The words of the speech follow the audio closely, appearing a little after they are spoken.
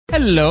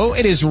Hello,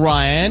 it is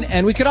Ryan,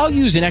 and we could all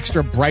use an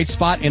extra bright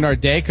spot in our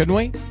day, couldn't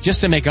we? Just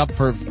to make up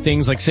for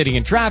things like sitting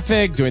in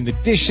traffic, doing the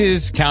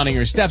dishes, counting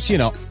your steps, you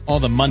know, all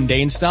the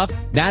mundane stuff.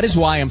 That is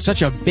why I'm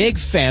such a big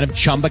fan of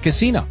Chumba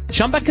Casino.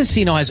 Chumba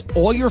Casino has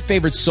all your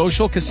favorite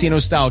social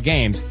casino-style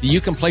games that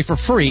you can play for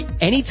free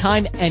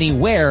anytime,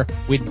 anywhere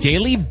with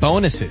daily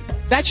bonuses.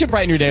 That should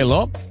brighten your day a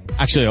little.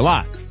 Actually, a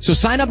lot. So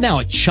sign up now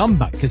at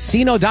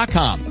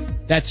ChumbaCasino.com.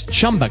 That's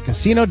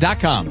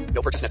ChumbaCasino.com.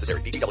 No purchase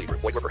necessary. VGW Group.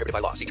 Void where prohibited by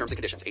law. See terms and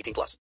conditions.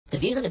 18+. The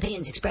views and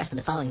opinions expressed in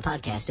the following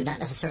podcast do not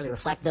necessarily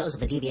reflect those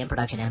of the DVM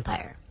production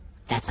empire.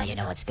 That's how you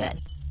know it's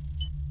good.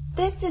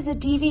 This is a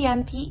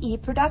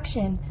DVMPE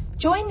production.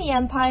 Join the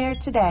empire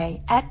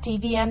today at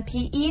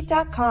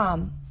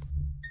dvmpe.com.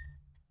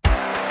 All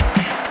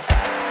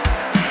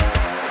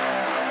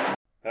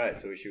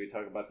right, so should we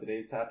talk about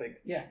today's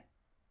topic? Yeah.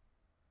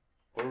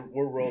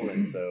 We're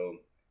rolling, so...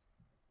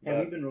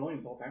 Yeah, we've been rolling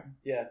this whole time.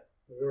 Yeah.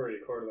 We already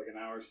recorded like an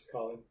hour, just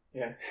call it.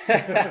 Yeah.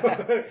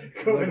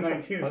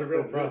 COVID-19 is a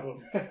real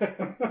problem.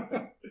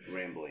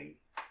 Ramblings.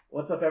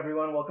 What's up,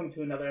 everyone? Welcome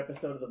to another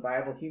episode of the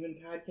Viable Human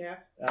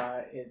Podcast.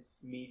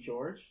 It's me,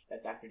 George,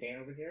 Dr. Dan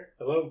over here.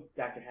 Hello.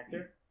 Dr.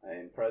 Hector. I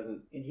am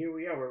present. And here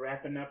we are. We're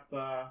wrapping up,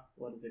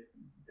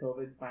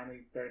 COVID's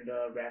finally starting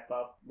to wrap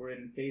up. We're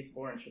in phase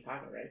 4 in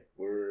Chicago, right?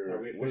 Are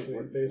we officially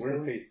in phase we're 4?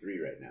 in phase 3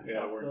 right now.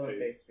 Yeah, we're still in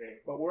phase 3.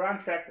 But we're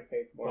on track for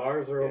phase 4.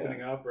 Bars are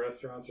opening up.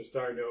 Restaurants are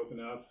starting to open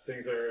up.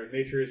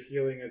 Nature is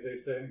healing, as they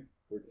say.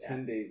 We're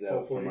 10 days out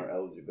Hopefully. from our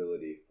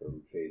eligibility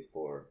from phase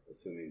 4,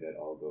 assuming that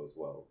all goes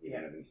well. We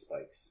don't have any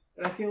spikes.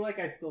 But I feel like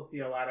I still see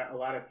a lot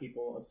of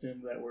people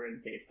assume that we're in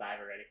phase 5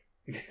 already.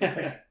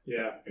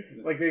 Yeah.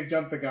 Like they've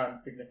jumped the gun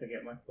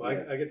significantly. Well,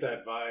 I get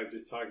that vibe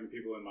just talking to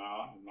people in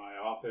my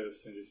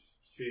office and just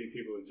seeing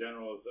people in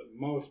general is that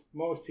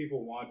most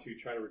people want to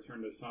try to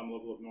return to some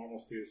level of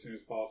normalcy as soon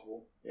as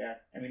possible. Yeah.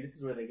 I mean, this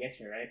is where they get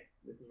you, right?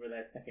 This is where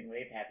that second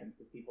wave happens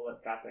because people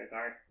have dropped their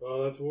guard.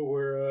 Well, that's what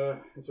we're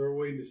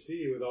waiting to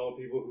see with all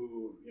the people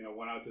who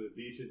went out to the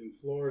beaches in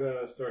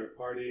Florida, started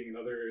partying in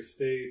other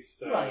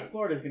states. Well,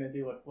 Florida's gonna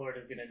do what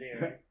Florida's gonna do,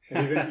 right?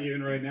 And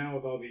even right now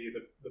with all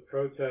the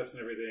protests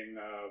and everything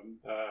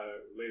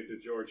related to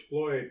George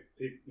Floyd,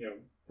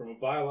 from a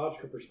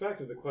biological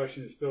perspective, the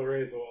question is still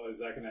raised: well,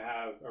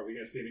 are we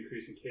going to see an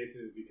increase in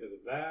cases because of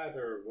that,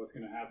 or what's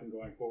going to happen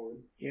going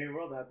forward? Scary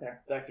world out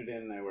there. Dr.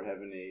 Dan and I were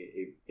having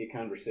a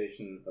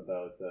conversation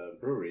about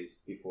breweries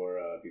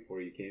before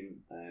you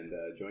came and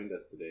joined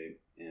us today,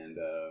 and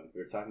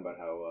we were talking about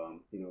how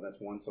that's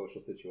one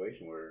social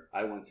situation where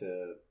I went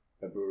to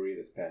a brewery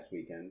this past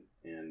weekend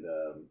and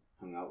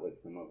hung out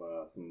with some of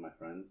my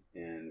friends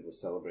and was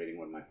celebrating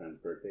one of my friends'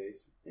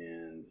 birthdays,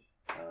 and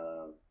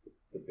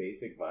the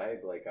basic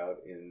vibe, like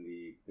out in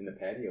the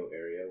patio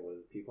area,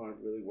 was people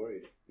aren't really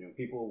worried.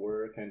 People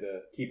were kind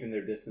of keeping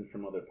their distance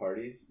from other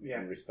parties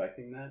and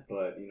respecting that,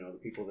 but the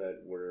people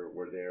that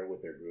were there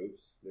with their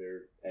groups,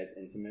 they're as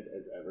intimate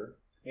as ever.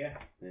 Yeah.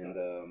 And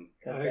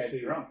I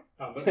actually drunk.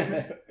 On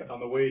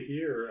the way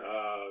here,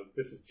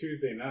 this is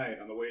Tuesday night.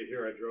 On the way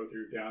here, I drove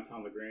through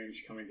downtown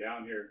LaGrange coming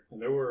down here,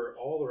 and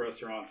all the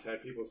restaurants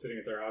had people sitting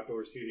at their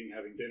outdoor seating,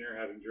 having dinner,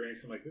 having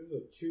drinks. I'm like, this is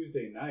a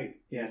Tuesday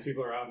night. Yeah. These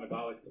people are out and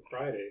about like it's a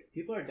Friday.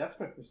 People are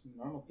desperate for some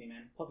normalcy,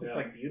 man. Plus, it's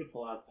like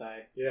beautiful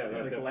outside. Yeah.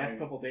 Like the last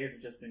couple of days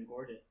have just been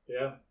gorgeous.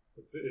 Yeah.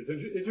 It's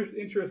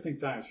interesting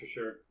times for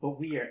sure. But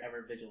we are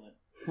ever vigilant.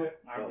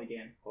 Aren't we,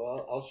 Dan?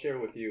 Well, I'll share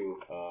with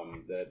you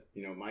that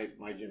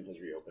my gym has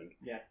reopened.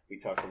 Yeah. We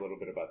talked a little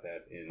bit about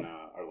that in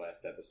our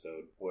last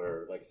episode,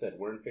 where, like I said,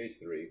 we're in phase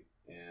 3,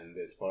 and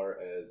as far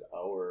as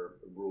our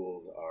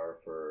rules are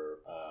for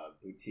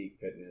boutique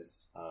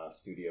fitness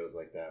studios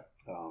like that,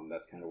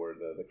 that's kind of where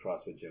the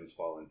CrossFit gyms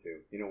fall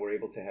into. We're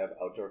able to have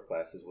outdoor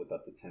classes with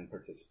up to 10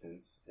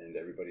 participants, and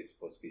everybody's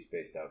supposed to be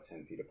spaced out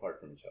 10 feet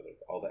apart from each other.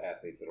 All the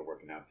athletes that are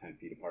working out 10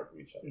 feet apart from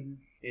each other. Mm-hmm.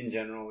 In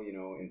general,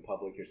 in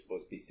public, you're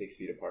supposed to be 6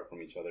 feet apart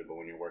from each other, but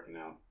when you're working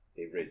out,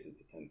 they've raised it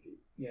to 10 feet.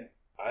 Yeah.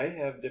 I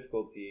have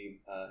difficulty,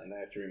 and I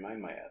have to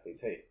remind my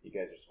athletes, hey, you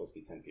guys are supposed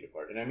to be 10 feet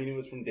apart. And I mean, it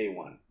was from day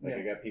one. Like,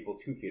 I got people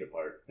 2 feet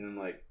apart, and I'm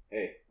like,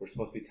 hey, we're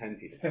supposed to be 10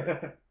 feet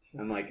apart.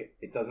 I'm like,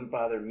 it doesn't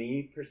bother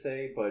me per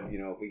se, but,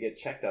 if we get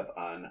checked up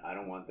on, I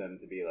don't want them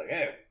to be like,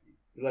 hey,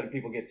 you're letting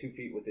people get 2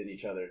 feet within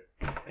each other.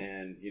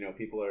 And,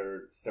 people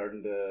are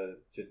starting to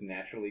just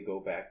naturally go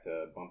back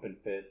to bumping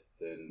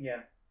fists and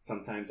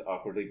sometimes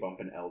awkwardly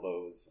bumping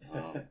elbows,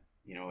 and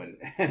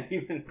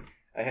even...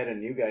 I had a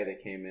new guy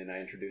that came in.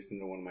 I introduced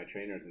him to one of my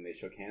trainers, and they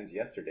shook hands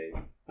yesterday.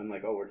 I'm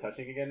like, oh, we're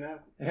touching again now?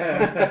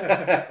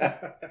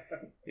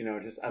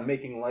 I'm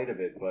making light of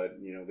it, but,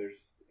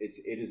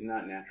 it is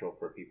not natural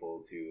for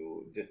people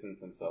to distance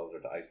themselves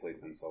or to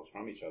isolate themselves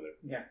from each other.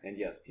 Yeah. And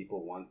yes,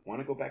 people want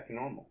to go back to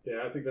normal.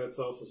 Yeah, I think that's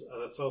also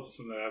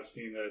something that I've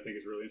seen that I think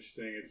is really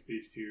interesting. It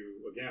speaks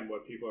to, again,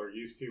 what people are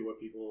used to, what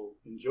people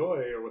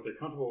enjoy, or what they're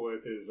comfortable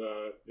with is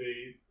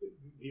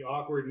the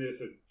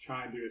awkwardness of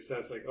trying to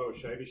assess, like, oh,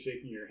 should I be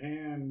shaking your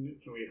hand?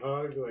 Can we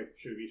hug? Like,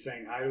 should we be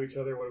saying hi to each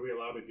other? What are we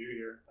allowed to do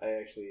here? I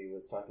actually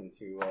was talking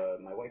to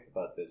my wife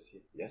about this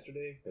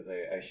yesterday because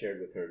I shared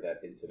with her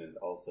that incident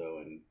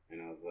also, and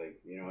I was like,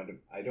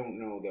 I don't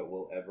know that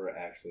we'll ever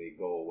actually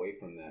go away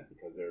from that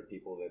because there are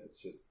people that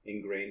it's just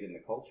ingrained in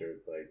the culture.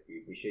 It's like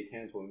we shake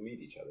hands when we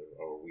meet each other,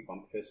 or we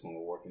bump fists when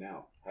we're working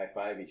out, high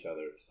five each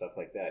other, stuff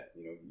like that.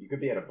 You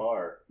could be at a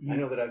bar. I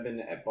know that I've been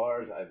at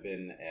bars, I've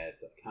been at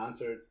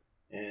concerts,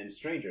 and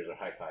strangers are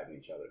high-fiving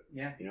each other.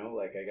 Yeah.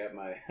 Like I got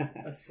my...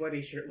 a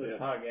sweaty shirtless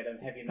hug at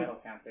a heavy metal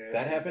concert.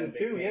 That happens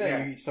too,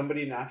 yeah.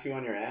 Somebody knocks you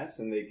on your ass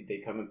and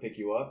they come and pick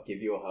you up,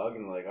 give you a hug,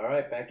 and they're like, all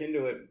right, back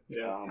into it.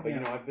 Yeah. But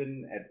I've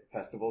been at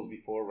festivals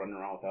before running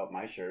around without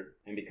my shirt,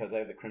 and because I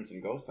have the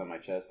Crimson Ghost on my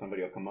chest,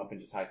 somebody will come up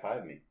and just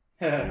high-five me.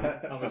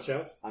 On the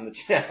chest? On the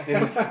chest.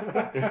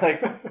 They're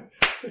like,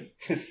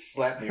 just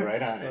slap me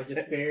right on it. They'll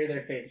just bury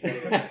their face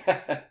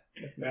right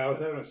Now, I was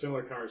having a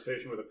similar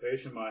conversation with a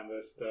patient of mine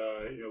that's,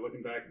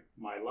 looking back at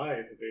my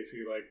life,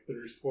 basically like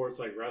through sports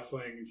like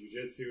wrestling,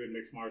 jiu-jitsu, and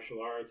mixed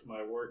martial arts,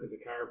 my work as a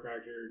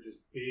chiropractor,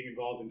 just being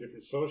involved in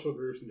different social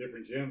groups and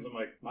different gyms. I'm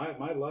like,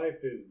 my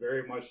life is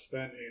very much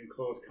spent in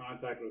close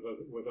contact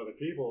with other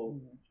people.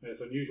 Mm-hmm. And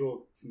it's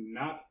unusual to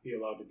not be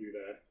allowed to do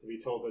that, to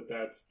be told that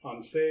that's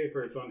unsafe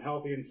or it's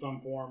unhealthy in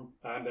some form.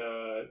 And,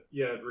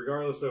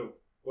 regardless of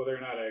whether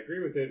or not I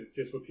agree with it, it's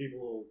just what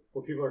people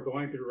are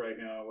going through right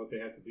now, what they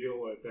have to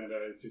deal with, and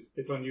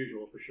it's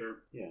unusual for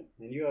sure. Yeah,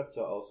 and you have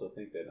to also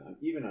think that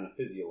even on a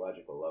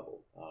physiological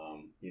level,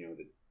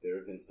 that there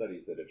have been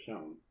studies that have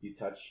shown you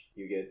touch,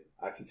 you get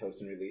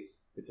oxytocin release.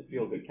 It's a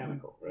feel-good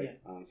chemical, right?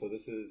 Yeah. So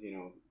this is,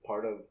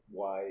 part of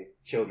why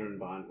children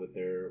bond with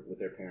their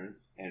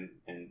parents, and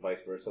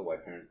vice versa, why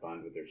parents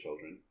bond with their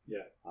children.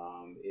 Yeah.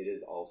 It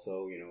is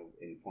also,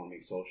 in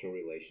forming social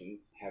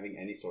relations, having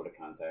any sort of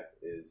contact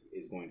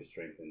is going to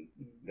strengthen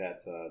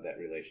that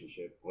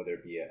relationship, whether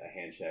it be a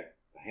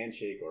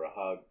handshake or a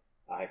hug,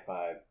 a high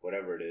five,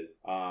 whatever it is.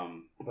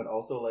 But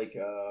also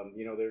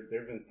there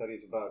have been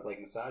studies about like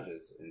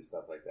massages and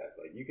stuff like that.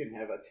 Like you can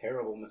have a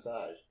terrible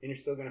massage and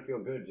you're still gonna feel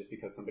good just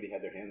because somebody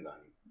had their hands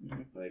on you.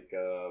 Mm-hmm.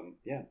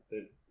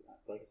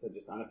 Like I said,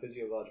 just on a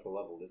physiological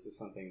level, this is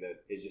something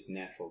that is just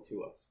natural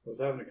to us. I was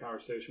having a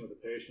conversation with a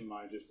patient of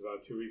mine just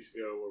about 2 weeks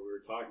ago where we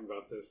were talking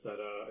about this, that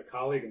a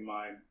colleague of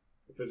mine,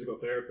 a physical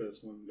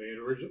therapist, when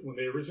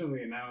they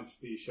originally announced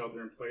the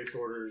shelter-in-place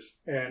orders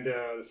and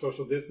the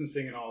social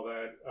distancing and all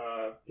that,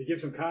 to give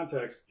some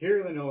context,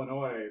 here in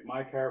Illinois,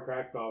 my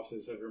chiropractic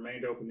offices have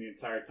remained open the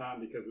entire time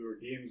because we were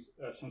deemed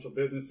essential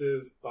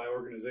businesses by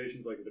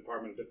organizations like the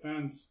Department of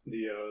Defense,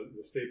 the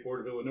State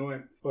Board of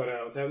Illinois. But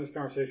I was having this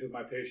conversation with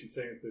my patient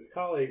saying that this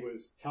colleague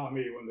was telling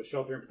me when the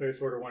shelter-in-place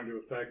order went into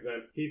effect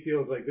that he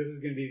feels like this is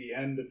going to be the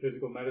end of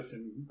physical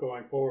medicine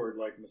going forward,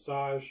 like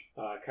massage,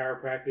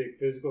 chiropractic,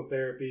 physical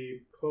therapy,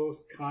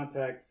 close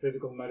contact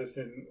physical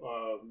medicine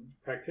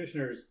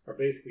practitioners are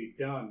basically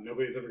done.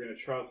 Nobody's ever going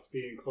to trust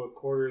being in close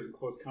quarters and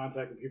close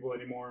contact with people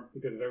anymore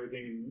because of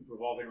everything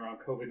revolving around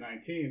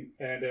COVID-19.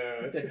 And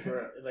is it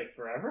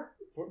forever?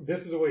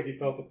 This is the way he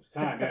felt at the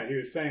time. Yeah, he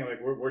was saying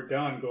like we're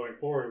done going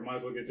forward. We might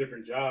as well get a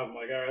different job. I'm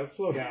like, all right, let's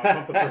slow down,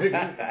 pump the brakes.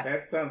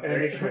 That sounds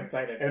very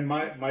short-sighted. And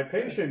my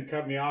patient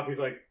cut me off. He's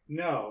like,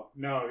 no.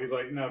 He's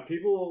like, no.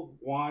 People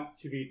want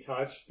to be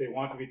touched. They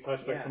want to be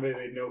touched by somebody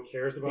they know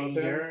cares about them.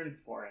 They yearn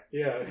for it.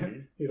 Yeah. Mm-hmm.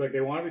 He's like,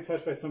 they want to be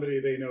touched by somebody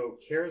they know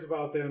cares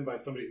about them, by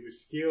somebody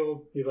who's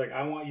skilled. He's like,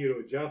 I want you to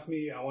adjust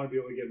me. I want to be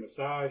able to get a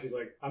massage. He's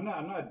like, I'm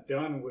not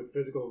done with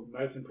physical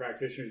medicine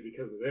practitioners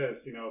because of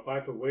this. If I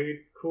have to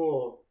wait,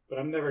 cool. But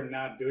I'm never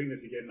not doing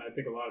this again. And I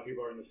think a lot of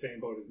people are in the same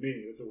boat as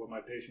me. This is what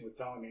my patient was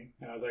telling me.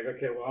 And I was like,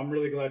 okay, well, I'm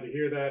really glad to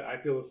hear that. I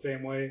feel the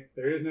same way.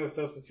 There is no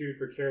substitute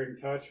for caring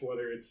touch,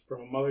 whether it's from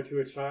a mother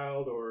to a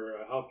child or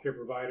a healthcare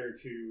provider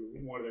to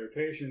one of their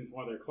patients,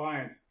 one of their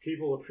clients.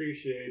 People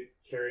appreciate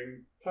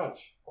caring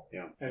touch.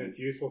 Yeah. And it's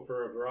useful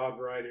for a broad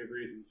variety of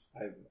reasons.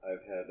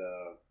 I've had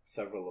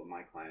several of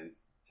my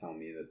clients tell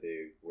me that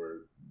they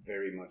were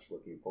very much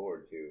looking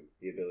forward to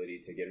the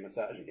ability to get a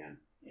massage again.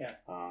 Yeah.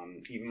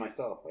 Even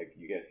myself, like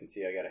you guys can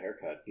see, I got a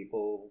haircut.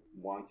 People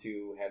want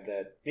to have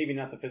that, maybe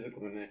not the physical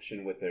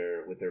connection with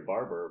their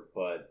barber,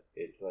 but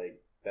it's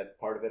like that's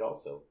part of it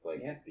also. It's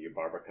like your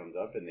barber comes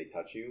up and they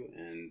touch you,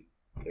 and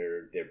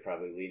they're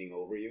probably leaning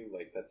over you.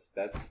 Like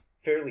that's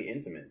fairly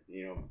intimate.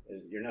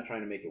 You're not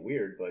trying to make it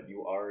weird, but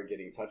you are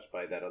getting touched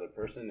by that other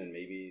person, and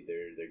maybe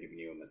they're giving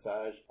you a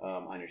massage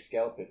on your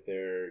scalp if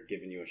they're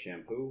giving you a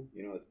shampoo.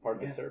 It's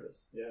part of the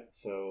service. Yeah.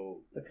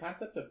 So the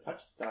concept of touch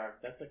starve,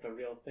 that's like a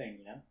real thing,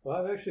 Well,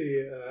 I've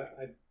actually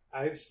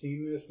I've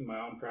seen this in my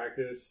own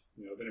practice.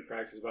 I've been in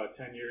practice about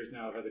 10 years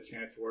now. I've had the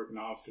chance to work in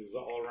offices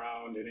all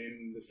around and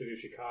in the city of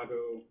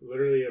Chicago.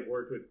 Literally, I've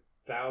worked with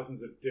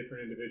thousands of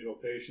different individual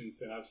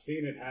patients, and I've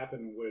seen it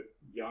happen with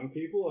young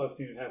people. I've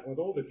seen it happen with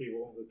older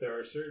people, that there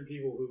are certain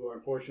people who are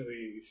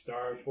unfortunately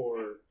starved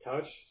for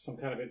touch, some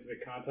kind of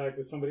intimate contact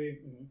with somebody.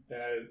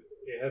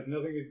 It has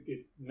nothing,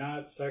 it's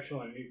not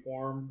sexual in any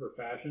form or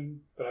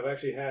fashion, but I've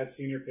actually had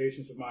senior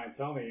patients of mine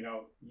tell me,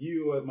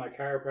 you as my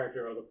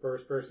chiropractor are the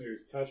first person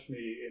who's touched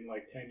me in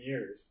like 10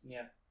 years.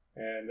 Yeah.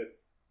 And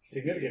it's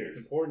significant. It's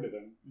important to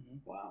them.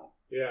 Wow.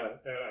 Yeah,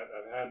 and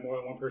I've had more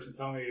than one person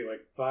tell me,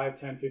 like, 5,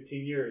 10,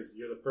 15 years,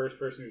 you're the first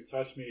person who's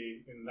touched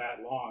me in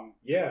that long.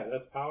 Yeah,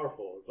 that's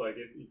powerful. It's like,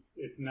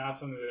 it's not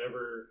something that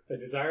ever, the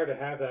desire to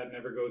have that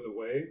never goes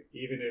away,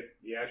 even if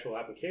the actual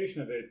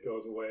application of it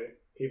goes away.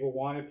 People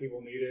want it,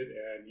 people need it,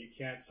 and you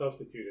can't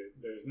substitute it.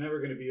 There's never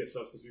going to be a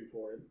substitute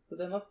for it. So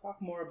then let's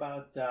talk more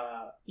about,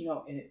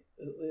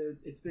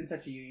 it's been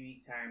such a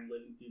unique time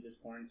living through this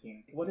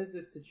quarantine. What has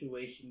this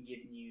situation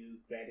given you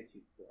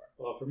gratitude for?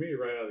 Well, for me,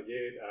 right out of the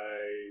gate,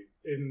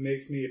 it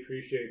makes me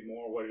appreciate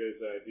more what it is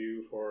that I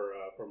do for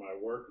my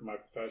work, for my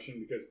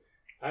profession, because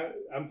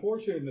I'm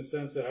fortunate in the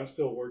sense that I'm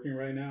still working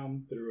right now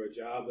through a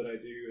job that I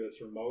do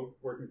that's remote,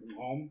 working from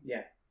home.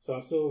 Yeah. So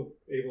I'm still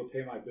able to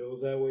pay my bills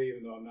that way,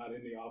 even though I'm not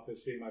in the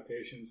office seeing my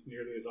patients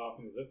nearly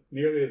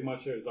as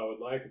much as I would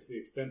like, or to the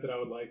extent that I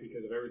would like,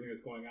 because of everything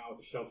that's going on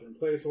with the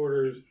shelter-in-place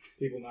orders,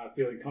 people not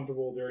feeling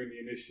comfortable during the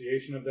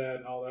initiation of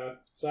that and all that.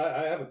 So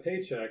I have a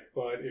paycheck,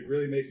 but it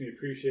really makes me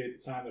appreciate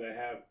the time that I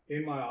have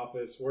in my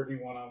office,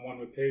 working one-on-one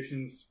with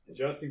patients,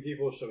 adjusting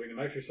people, showing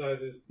them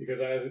exercises, because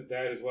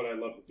that is what I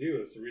love to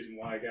do. It's the reason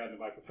why I got into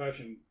my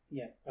profession.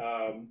 Yeah.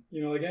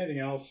 Like anything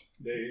else,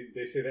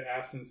 they say that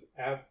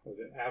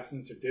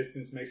absence or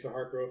distance makes the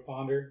heart grow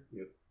fonder.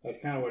 Yep. That's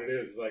kind of what it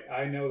is. It's like,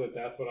 I know that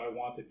that's what I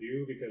want to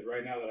do, because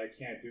right now that I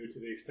can't do it to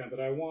the extent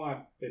that I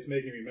want, it's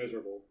making me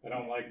miserable. I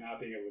don't like not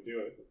being able to do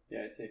it.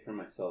 Yeah, I'd say for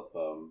myself,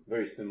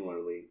 very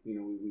similarly.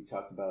 We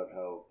talked about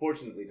how,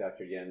 fortunately,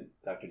 Dr.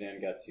 Dan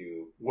got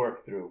to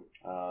work through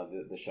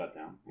the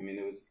shutdown. I mean,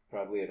 it was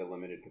probably at a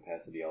limited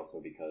capacity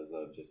also because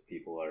of just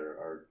people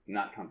are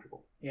not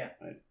comfortable. Yeah.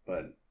 Right?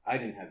 But I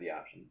didn't have the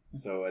option.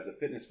 So as a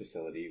fitness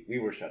facility, we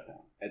were shut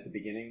down. At the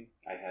beginning,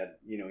 I had,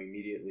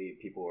 immediately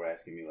people were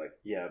asking me like,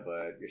 yeah,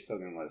 but you're still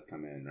going to let us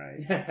come in,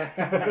 right?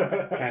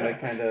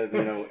 kind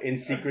of, in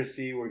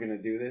secrecy, we're going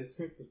to do this.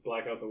 Just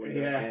black out the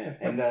windows. Yeah.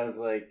 And I was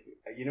like,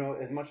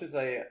 as much as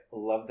I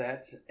love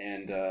that,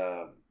 and,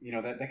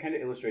 that kind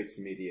of illustrates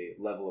to me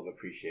the level of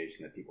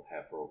appreciation that people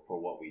have for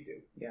what we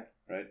do. Yeah.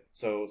 Right?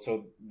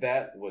 So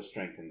that was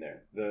strengthened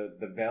there.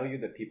 The value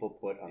that people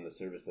put on the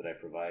service that I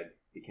provide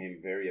became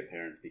very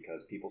apparent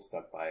because people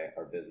stuck by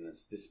our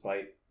business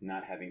despite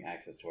not having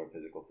access to our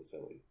physical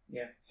facility.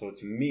 Yeah. So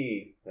to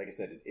me, like I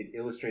said, it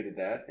illustrated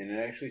that, and it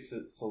actually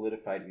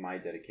solidified my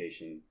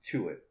dedication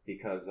to it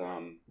because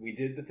we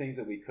did the things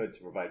that we could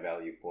to provide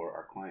value for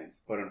our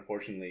clients. But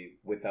unfortunately,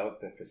 without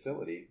the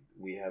facility,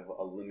 we have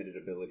a limited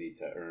ability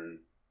to earn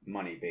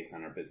money based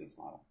on our business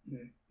model.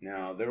 Mm-hmm.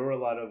 Now, there were a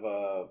lot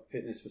of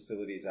fitness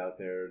facilities out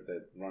there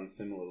that run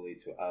similarly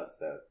to us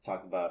that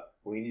talked about,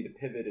 well, you need to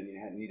pivot and you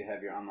need to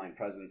have your online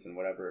presence and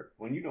whatever.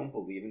 When you don't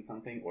believe in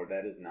something or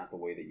that is not the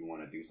way that you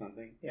want to do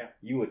something,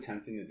 you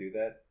attempting to do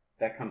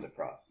that comes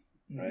across,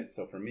 right?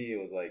 So for me, it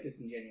was like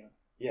disingenuous.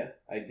 Yeah,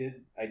 I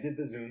did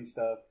the Zoom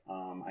stuff.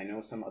 I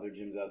know some other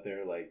gyms out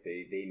there, like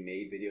they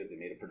made videos, they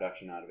made a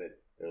production out of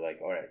it. They're like,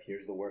 all right,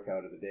 here's the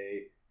workout of the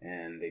day.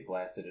 And they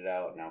blasted it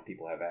out. Now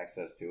people have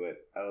access to it.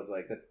 I was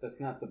like, that's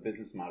not the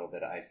business model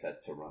that I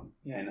set to run.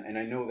 Yeah. And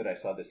I know that I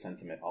saw this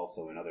sentiment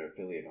also in other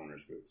affiliate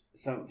owners groups.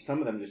 Some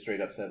of them just straight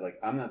up said, like,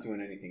 I'm not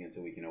doing anything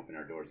until we can open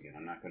our doors again.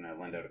 I'm not going to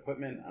lend out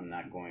equipment. I'm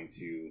not going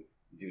to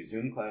do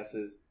Zoom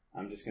classes.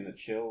 I'm just going to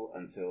chill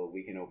until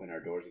we can open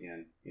our doors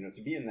again.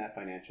 To be in that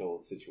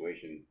financial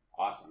situation,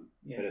 awesome.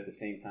 Yeah. But at the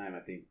same time, I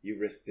think you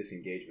risk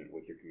disengagement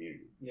with your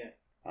community. Yeah.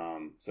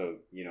 So,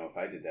 if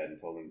I did that and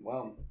told them,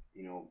 well,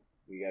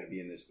 we got to be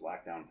in this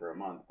lockdown for a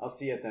month. I'll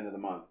see you at the end of the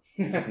month.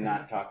 And just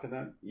not talk to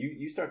them.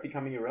 You start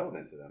becoming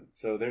irrelevant to them.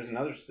 So there's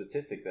another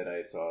statistic that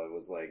I saw. It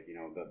was like,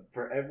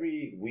 for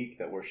every week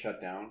that we're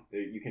shut down,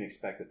 you can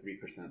expect a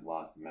 3%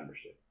 loss in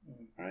membership.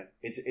 Mm-hmm. Right?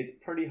 It's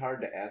pretty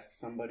hard to ask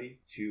somebody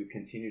to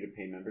continue to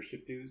pay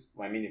membership dues.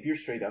 Well, I mean, if you're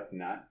straight up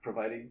not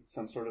providing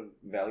some sort of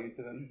value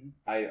to them,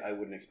 mm-hmm. I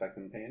wouldn't expect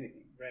them to pay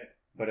anything. Right.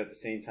 But at the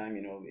same time,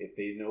 if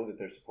they know that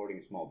they're supporting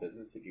a small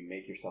business, if you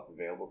make yourself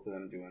available to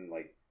them doing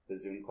like the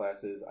Zoom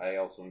classes, I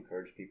also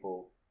encourage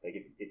people, like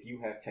if you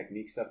have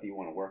technique stuff that you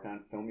want to work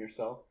on, film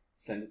yourself,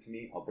 send it to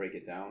me, I'll break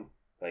it down.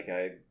 Like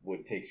I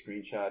would take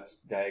screenshots,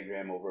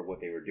 diagram over what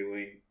they were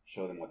doing,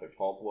 show them what their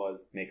fault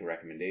was, make a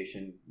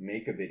recommendation,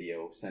 make a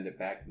video, send it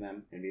back to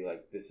them, and be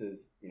like, this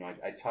is,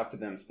 I talked to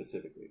them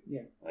specifically.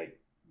 Yeah. Like,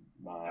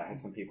 I had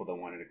some people that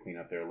wanted to clean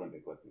up their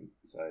Olympic lifting.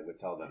 So I would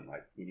tell them,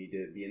 like, you need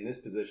to be in this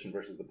position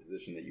versus the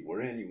position that you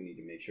were in. You need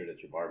to make sure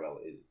that your barbell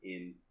is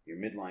in your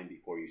midline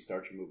before you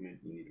start your movement.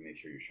 You need to make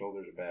sure your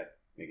shoulders are back,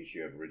 making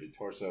sure you have a rigid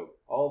torso.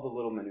 All the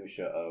little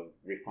minutia of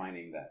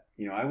refining that.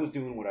 I was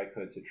doing what I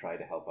could to try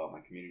to help out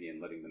my community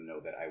and letting them know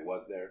that I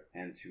was there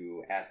and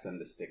to ask them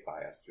to stick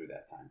by us through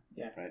that time.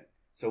 Yeah. Right?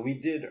 So we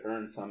did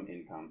earn some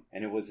income,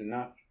 and it was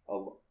enough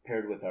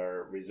paired with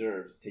our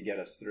reserves to get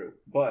us through.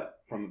 But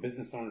from a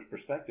business owner's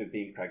perspective,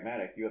 being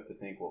pragmatic, you have to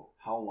think, well,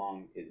 how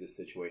long is this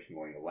situation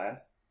going to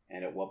last?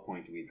 And at what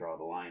point do we draw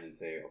the line and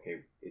say, okay,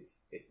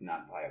 it's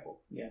not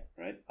viable? Yeah.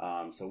 Right.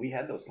 So we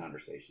had those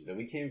conversations, and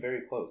we came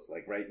very close.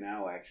 Like right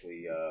now,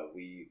 actually,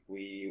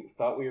 we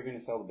thought we were going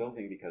to sell the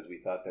building because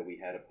we thought that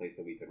we had a place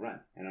that we could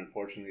rent. And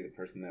unfortunately, the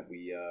person that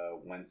we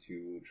went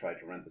to try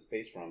to rent the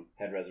space from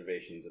had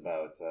reservations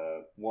about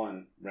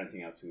one,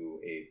 renting out to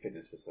a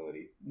fitness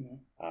facility,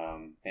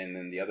 and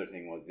then the other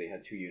thing was they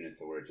had 2 units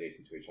that were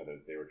adjacent to each other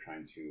that they were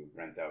trying to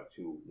rent out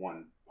to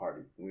one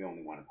party. We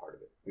only want a part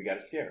of it. We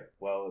got scared.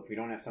 Well, if we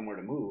don't have somewhere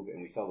to move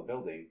and we sell the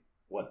building,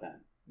 what then?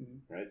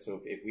 Right?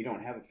 So if we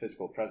don't have a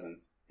physical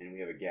presence and we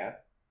have a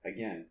gap,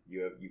 again,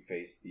 you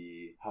face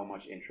the how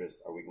much interest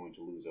are we going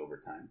to lose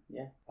over time?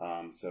 Yeah.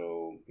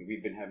 So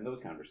we've been having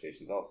those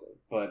conversations also.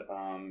 But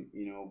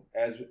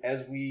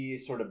as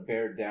we sort of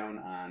bared down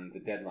on the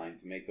deadline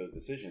to make those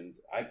decisions,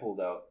 I pulled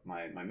out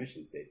my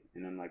mission statement,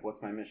 and I'm like,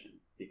 what's my mission?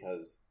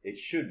 Because it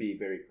should be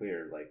very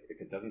clear. Like,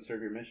 if it doesn't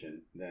serve your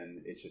mission,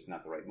 then it's just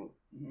not the right move.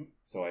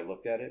 So I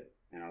looked at it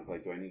and I was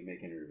like, do I need to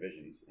make any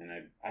revisions? And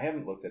I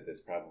haven't looked at this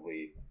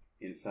probably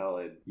in a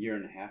solid year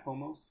and a half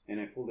almost.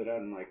 And I pulled it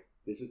out and I'm like,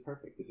 this is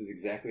perfect. This is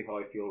exactly how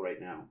I feel right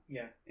now.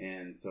 Yeah.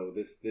 And so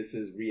this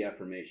is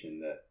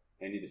reaffirmation that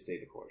I need to stay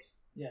the course.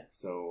 Yeah.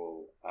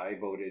 So I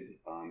voted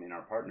in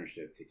our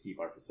partnership to keep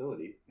our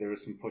facility. There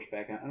was some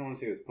pushback. I don't want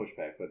to say it was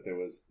pushback, but there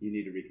was, you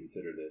need to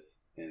reconsider this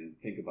and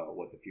think about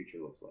what the future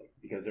looks like.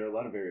 Because there are a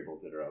lot of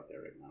variables that are out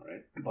there right now,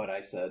 right? But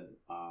I said,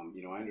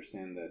 I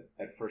understand that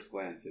at first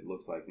glance it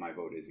looks like my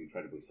vote is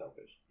incredibly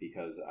selfish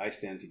because I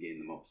stand to gain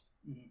the most.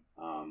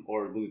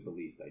 Or lose the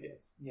least, I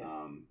guess,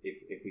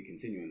 if we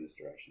continue in this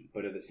direction.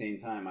 But at the same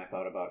time, I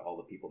thought about all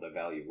the people that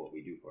value what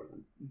we do for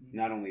them.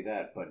 Not only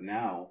that, but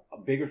now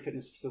bigger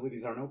fitness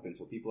facilities aren't open,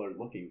 so people are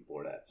looking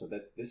for that. So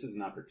this is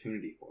an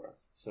opportunity for us.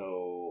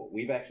 So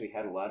we've actually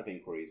had a lot of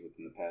inquiries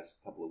within the past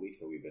couple of weeks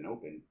that we've been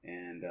open,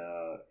 and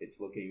it's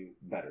looking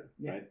better,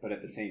 right? But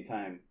at the same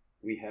time,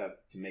 we have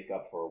to make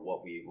up for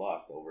what we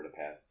lost over the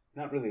past,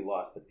 not really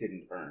lost, but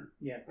didn't earn,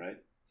 right?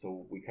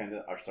 So we kind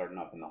of are starting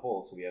off in the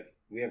hole, so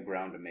we have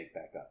ground to make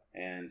back up.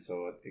 And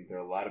so I think there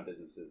are a lot of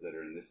businesses that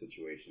are in this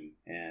situation,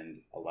 and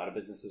a lot of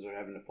businesses are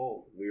having to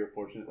fold. We were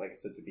fortunate, like I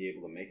said, to be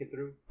able to make it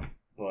through,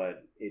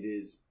 but it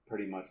is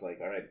pretty much like,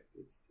 all right,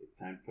 it's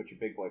time to put your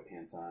big boy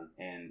pants on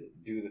and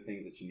do the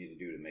things that you need to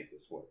do to make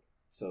this work.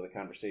 So the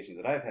conversations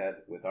that I've had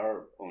with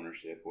our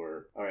ownership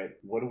were, all right,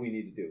 what do we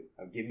need to do?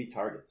 Give me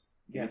targets.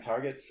 Give me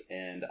targets,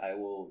 and I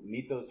will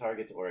meet those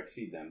targets or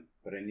exceed them,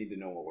 but I need to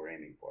know what we're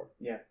aiming for.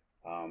 Yeah.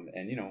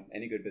 And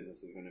any good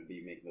business is going to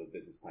be making those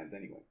business plans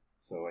anyway.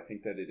 So I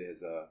think that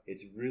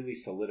it's really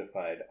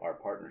solidified our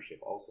partnership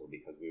also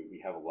because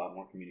we have a lot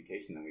more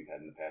communication than we've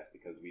had in the past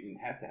because we didn't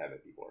have to have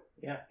it before.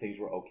 Yeah. Things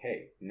were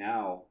okay.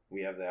 Now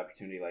we have the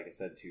opportunity, like I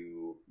said,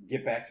 to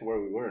get back to where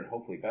we were and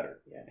hopefully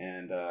better. Yeah.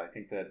 And I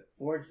think that...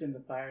 Forged in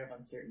the fire of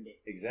uncertainty.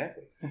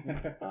 Exactly.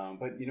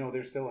 But,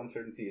 there's still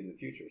uncertainty in the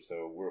future.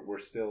 So we're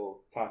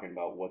still talking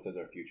about what does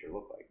our future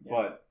look like. Yeah.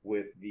 But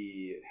with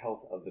the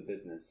health of the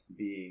business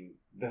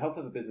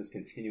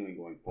continuing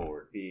going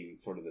forward being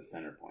sort of the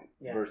center point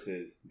versus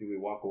do we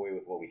walk away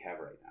with what we have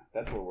right now?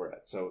 That's where we're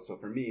at. So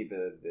for me,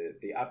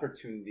 the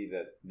opportunity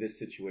that this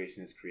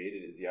situation has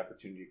created is the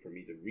opportunity for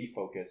me to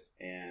refocus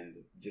and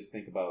just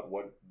think about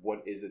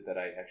what is it that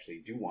I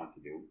actually do want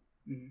to do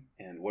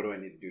and what do I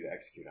need to do to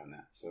execute on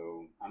that.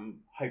 So I'm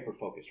hyper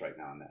focused right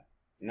now on that.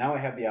 Now I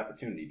have the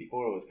opportunity.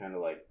 Before it was kind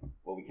of like,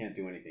 well, we can't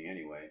do anything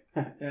anyway.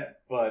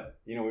 But,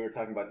 we were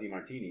talking about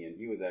DeMartini, and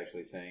he was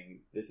actually saying,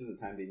 this is the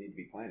time they need to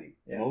be planning.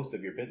 Yeah. Most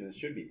of your business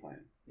should be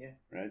planning. Yeah.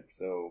 Right?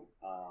 So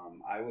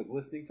I was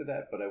listening to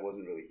that, but I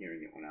wasn't really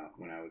hearing it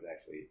when I was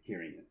actually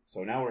hearing it.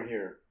 So now we're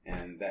here,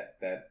 and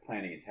that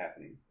planning is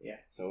happening. Yeah.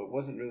 So it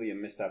wasn't really a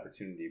missed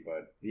opportunity,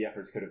 but the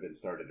efforts could have been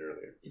started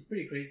earlier. It's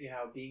pretty crazy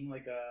how being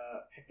like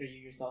Hector, you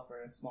yourself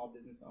are a small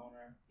business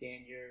owner.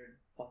 Dan, you're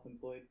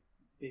self-employed.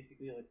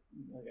 Basically,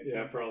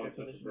 for all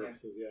intents and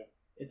purposes,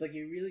 It's like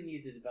you really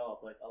need to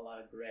develop like a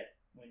lot of grit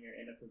when you're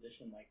in a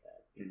position like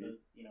that because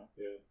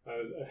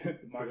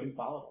the market's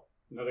volatile.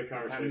 Another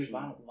conversation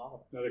I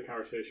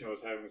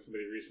was having with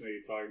somebody recently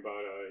talking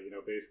about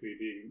basically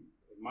being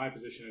in my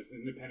position as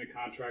an independent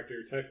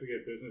contractor, technically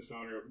a business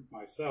owner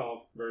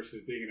myself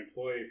versus being an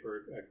employee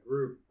for a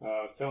group.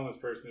 I was telling this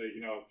person that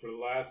for the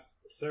last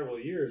several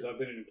years I've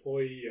been an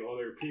employee of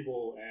other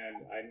people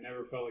and I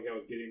never felt like I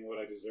was getting what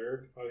I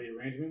deserved out of the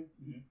arrangement.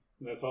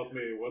 And that's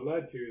ultimately what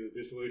led to the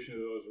dissolution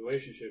of those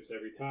relationships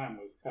every time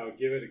was I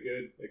would give it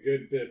a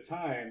good bit of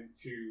time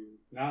to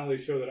not only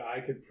show that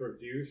I could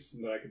produce and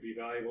that I could be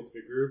valuable to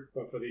the group,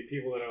 but for the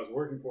people that I was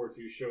working for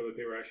to show that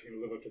they were actually going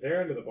to live up to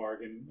their end of the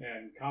bargain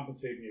and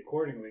compensate me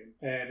accordingly.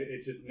 And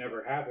it just never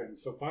happened.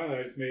 So finally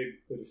I just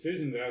made the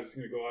decision that I was just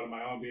going to go out on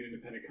my own, be an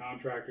independent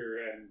contractor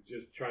and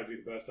just try to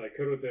do the best I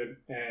could with it.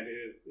 And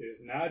it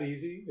is not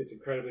easy. It's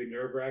incredibly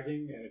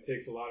nerve-wracking and it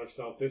takes a lot of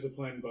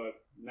self-discipline,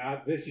 but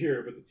not this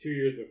year, but the 2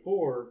 years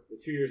before, the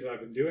 2 years that I've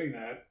been doing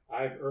that,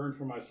 I've earned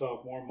for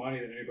myself more money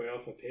than anybody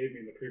else had paid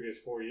me in the previous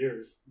 4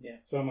 years. Yeah.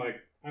 So I'm like,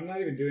 I'm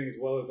not even doing as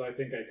well as I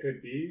think I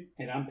could be,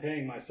 and I'm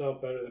paying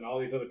myself better than all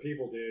these other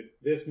people did.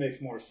 This makes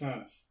more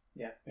sense.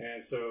 Yeah.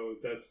 And so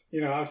that's,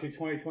 obviously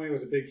 2020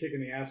 was a big kick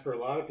in the ass for a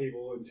lot of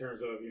people in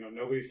terms of,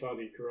 nobody saw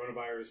the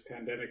coronavirus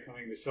pandemic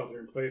coming, the shelter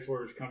in place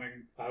orders coming.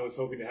 I was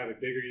hoping to have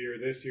a bigger year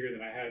this year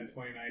than I had in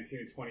 2019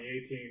 and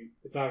 2018.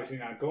 It's obviously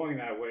not going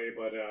that way,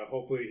 but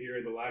hopefully here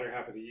in the latter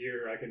half of the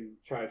year, I can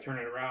try to turn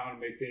it around,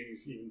 make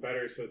things even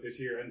better so that this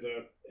year ends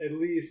up at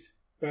least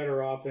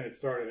better off than it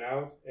started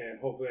out, and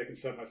hopefully I can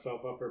set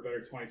myself up for a better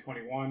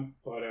 2021.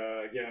 But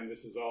again,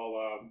 this is all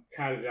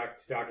kind of to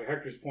Dr.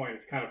 Hector's point.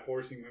 It's kind of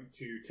forcing them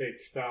to take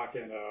stock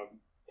and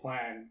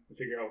plan and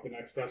figure out what the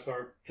next steps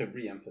are. To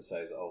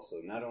re-emphasize also,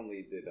 not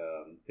only did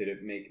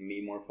it make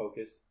me more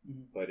focused,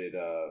 but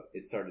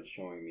it started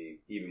showing me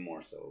even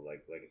more so,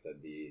 like I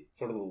said, the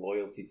sort of the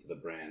loyalty to the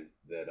brand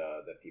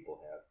that people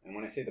have. And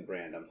when I say the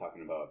brand, I'm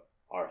talking about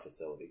our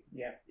facility.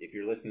 Yeah. If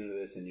you're listening to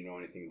this and you know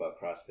anything about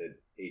CrossFit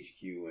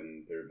HQ,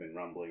 and there have been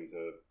rumblings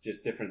of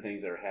just different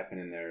things that are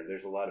happening there,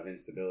 there's a lot of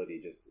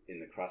instability just in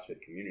the CrossFit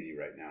community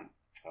right now.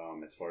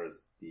 As far as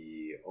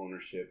the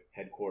ownership,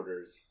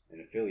 headquarters,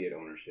 and affiliate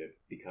ownership,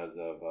 because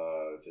of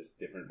just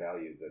different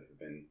values that have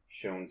been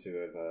shown to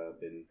have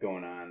been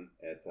going on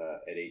at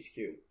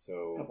HQ.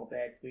 So a couple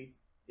bad tweets.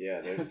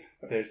 Yeah,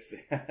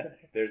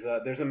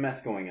 there's a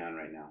mess going on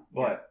right now.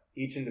 But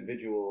each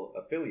individual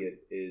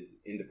affiliate is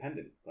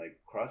independent. Like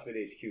CrossFit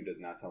HQ does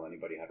not tell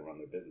anybody how to run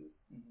their business,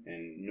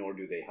 and nor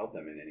do they help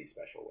them in any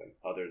special way,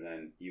 other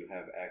than you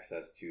have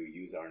access to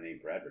use our name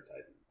for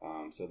advertising.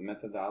 So the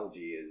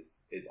methodology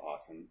is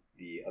awesome.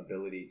 The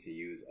ability to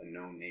use a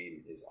known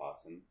name is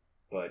awesome.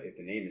 But if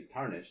the name is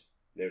tarnished,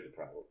 there's a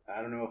problem.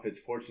 I don't know if it's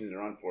fortunate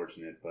or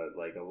unfortunate, but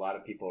like a lot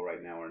of people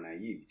right now are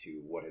naive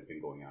to what has been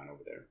going on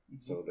over there.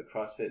 So the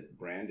CrossFit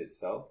brand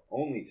itself,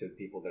 only to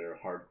people that are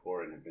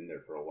hardcore and have been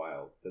there for a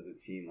while, does it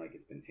seem like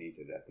it's been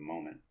tainted at the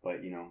moment.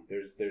 But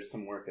there's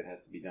some work that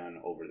has to be done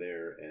over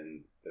there,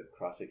 and the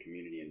CrossFit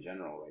community in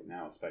general right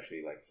now,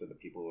 especially like the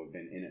people who have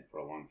been in it for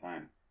a long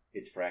time,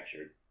 it's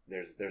fractured.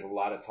 There's a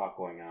lot of talk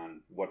going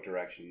on what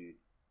direction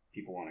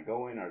people want to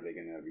go in. Are they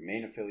going to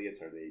remain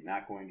affiliates? Are they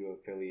not going to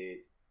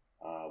affiliate?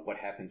 What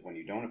happens when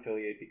you don't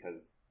affiliate,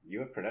 because you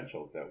have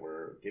credentials that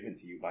were given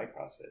to you by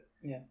CrossFit.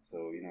 Yeah.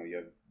 So, you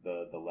have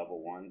the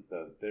level one,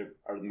 there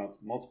are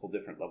multiple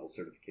different level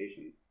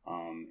certifications.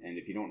 And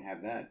if you don't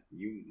have that,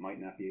 you might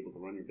not be able to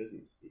run your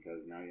business,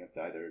 because now you have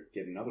to either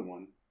get another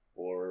one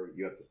or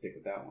you have to stick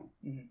with that one.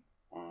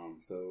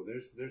 So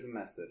there's a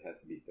mess that has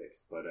to be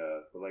fixed. But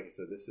like I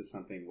said, this is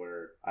something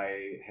where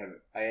I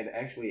had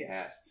actually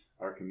asked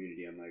our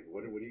community, I'm like,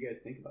 what do you guys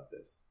think about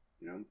this?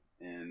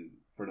 And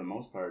for the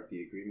most part,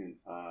 the agreement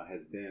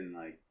has been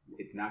like,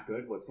 it's not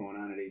good what's going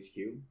on at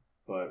HQ,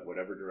 but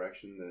whatever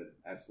direction that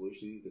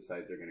Absolution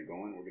decides they're going to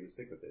go in, we're going to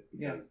stick with it.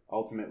 Because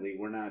ultimately,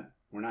 we're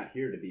not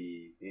here to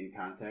be in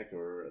contact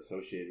or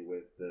associated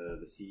with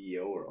the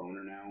CEO or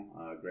owner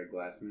now, Greg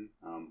Glassman,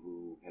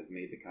 who has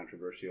made the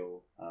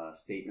controversial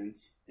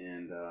statements.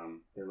 And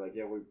they're like,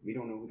 yeah, we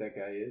don't know who that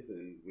guy is,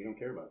 and we don't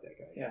care about that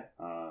guy.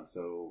 Yeah.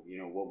 So,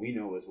 what we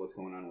know is what's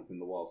going on within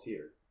the walls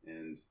here.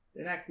 And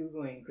they're not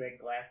Googling Greg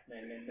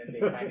Glassman and then they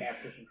find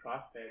Absolution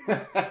CrossFit.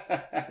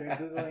 They're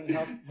Googling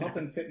health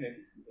and fitness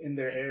in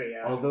their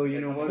area. Although, you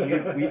know what?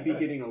 We'd be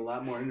getting a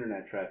lot more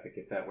internet traffic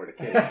if that were the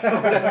case.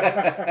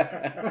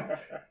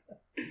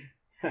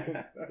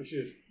 You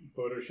should just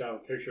Photoshop a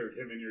picture of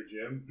him in your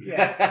gym.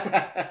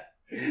 Yeah.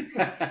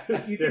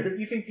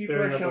 You think people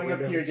are showing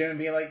up to your gym and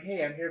being like,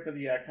 hey, I'm here for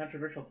the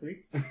controversial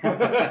tweets?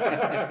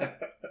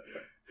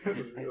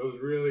 Those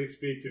really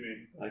speak to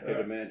me. I could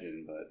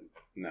imagine, but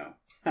no.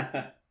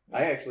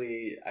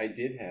 I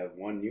did have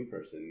one new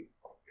person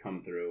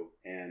come through,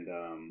 and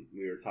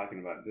we were talking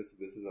about this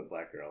is a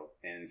black girl,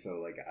 and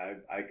so like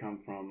I come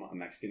from a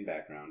Mexican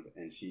background,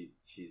 and she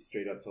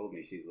straight up told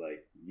me, she's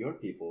like, your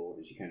people,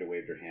 and she kind of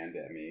waved her hand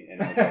at me,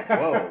 and I was like,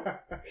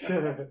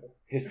 whoa,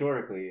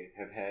 historically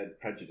have had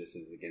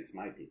prejudices against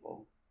my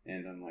people.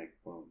 And I'm like,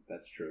 well,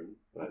 that's true,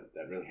 but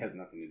that really has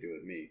nothing to do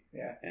with me.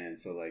 Yeah. And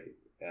so like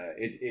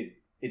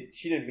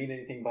she didn't mean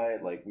anything by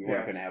it, like we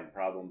weren't going to have a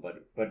problem,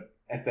 but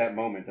at that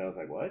moment I was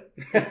like, what?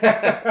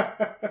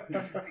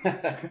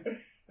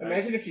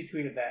 Imagine if you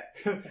tweeted that.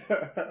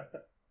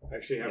 I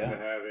actually happen to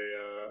have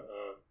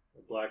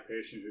a black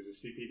patient who's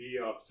a CPD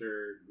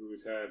officer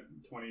who's had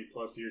 20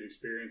 plus years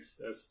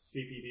experience as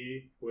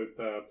CPD with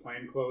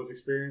plainclothes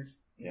experience.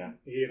 Yeah.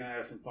 He and I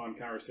have some fun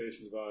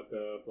conversations about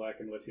black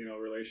and Latino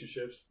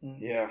relationships.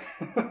 Yeah.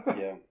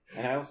 Yeah.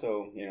 And I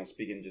also,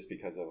 speaking just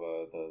because of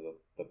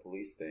the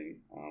police thing,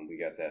 we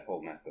got that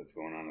whole mess that's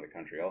going on in the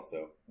country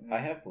also. I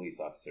have police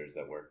officers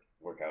that work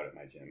out at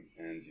my gym,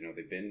 and,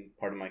 they've been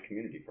part of my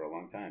community for a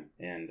long time.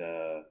 And,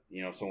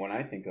 so when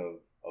I think of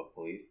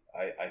police,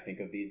 I think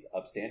of these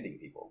upstanding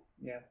people.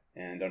 Yeah.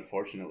 And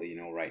unfortunately,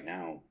 right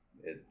now,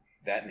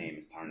 that name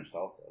is tarnished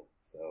also.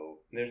 So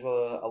there's a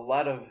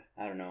lot of,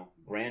 I don't know,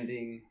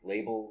 branding,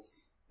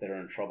 labels that are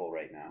in trouble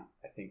right now.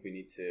 I think we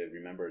need to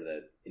remember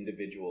that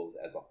individuals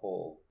as a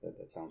whole,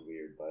 that sounds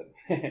weird, but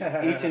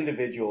each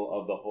individual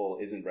of the whole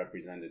isn't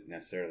represented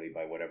necessarily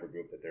by whatever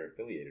group that they're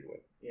affiliated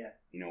with. Yeah.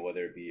 You know,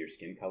 whether it be your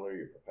skin color,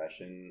 your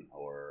profession,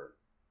 or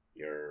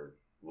your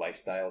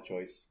lifestyle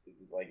choice,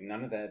 like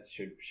none of that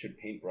should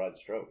paint broad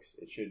strokes.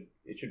 It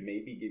should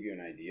maybe give you an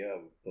idea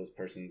of those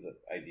person's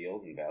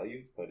ideals and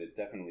values, but it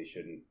definitely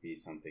shouldn't be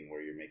something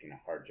where you're making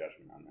a hard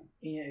judgment on them.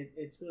 Yeah,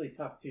 it's really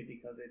tough too,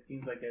 because it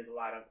seems like there's a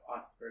lot of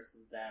us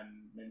versus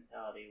them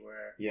mentality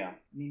where, yeah,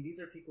 I mean, these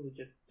are people who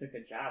just took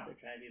a job.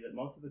 They're trying to do that.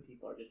 Most of the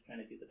people are just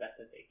trying to do the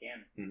best that they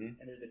can. Mm-hmm.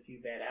 And there's a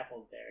few bad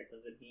apples there. It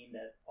doesn't mean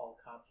that all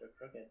cops are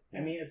crooked. Yeah.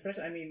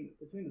 I mean,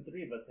 between the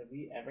three of us, have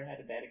we ever had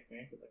a bad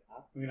experience with a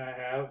cop? I mean, I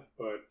have,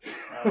 but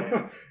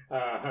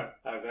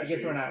I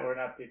guess we're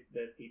not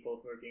the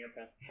people who are being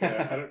oppressed.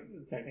 Yeah,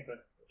 Technically.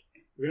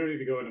 we don't need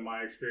to go into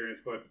my experience,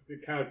 but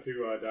kind of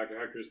to Dr.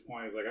 Hector's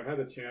point is like I've had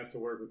the chance to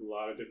work with a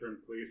lot of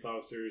different police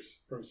officers,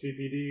 from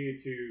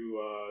CPD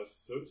to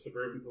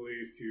suburban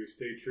police to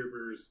state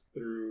troopers,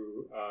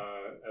 through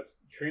as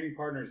training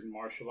partners in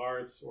martial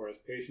arts or as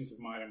patients of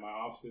mine in my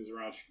offices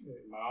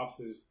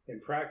in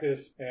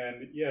practice.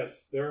 And yes,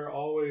 there are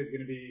always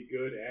going to be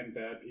good and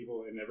bad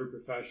people in every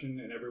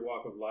profession, in every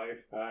walk of life.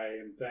 I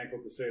am thankful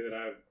to say that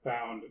I've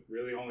found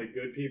really only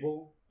good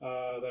people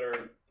that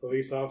are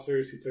police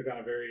officers who took on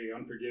a very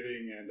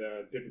unforgiving and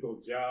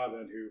difficult job,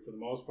 and who, for the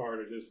most part,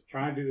 are just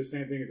trying to do the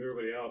same thing as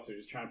everybody else. They're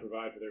just trying to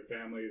provide for their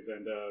families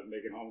and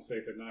make it home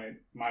safe at night.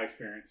 My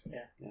experience.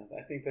 Yeah.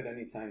 I think that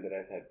any time that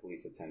I've had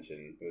police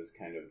attention, it was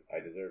kind of, I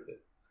deserved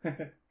it.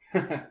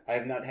 I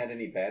have not had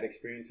any bad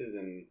experiences,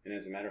 and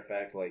as a matter of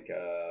fact, like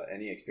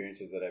any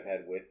experiences that I've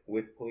had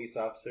with police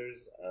officers,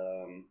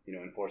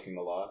 enforcing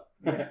the law,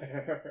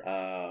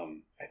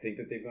 I think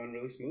that they've gone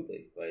really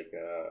smoothly. Like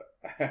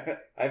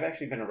I've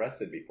actually been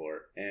arrested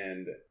before,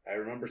 and I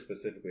remember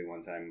specifically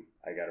one time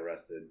I got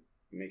arrested.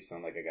 It makes it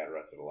sound like I got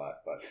arrested a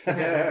lot, but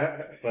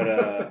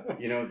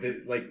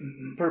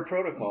per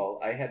protocol,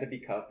 I had to be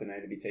cuffed and I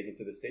had to be taken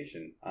to the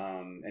station,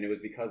 and it was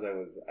because I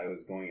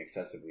was going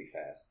excessively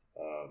fast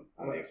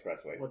on the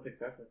expressway. What's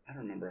excessive? I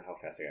don't remember how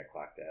fast I got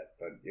clocked at,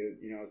 but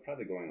I was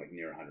probably going like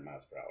near 100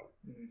 miles per hour.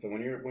 Mm-hmm. So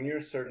when you're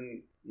a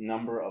certain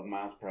number of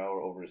miles per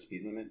hour over the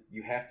speed limit,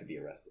 you have to be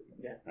arrested.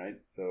 Yeah. Right.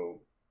 So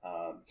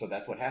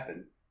that's what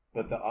happened.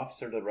 But the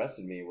officer that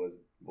arrested me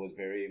was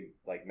very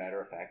like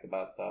matter of fact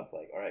about stuff.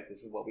 Like, all right,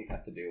 this is what we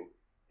have to do.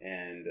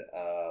 And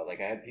I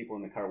had people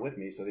in the car with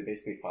me, so they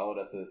basically followed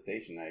us to the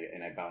station.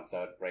 And I bounced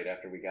out right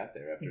after we got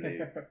there, after they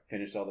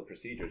finished all the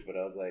procedures. But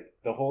I was like,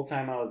 the whole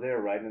time I was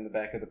there, riding in the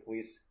back of the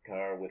police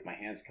car with my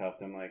hands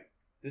cuffed, I'm like,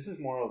 this is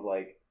more of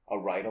like a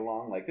ride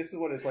along. Like, this is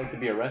what it's like to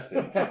be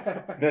arrested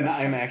than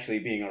I'm actually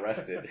being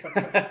arrested.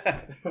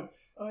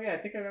 Oh yeah, I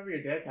think I remember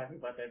your dad talking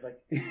about that.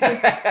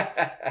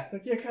 It's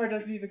like your car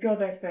doesn't even go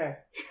that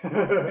fast.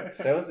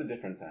 That was a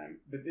different time.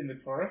 In the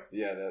Taurus?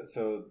 Yeah.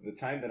 So the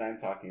time that I'm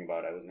talking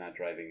about, I was not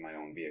driving my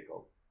own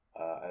vehicle.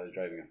 I was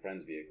driving a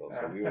friend's vehicle.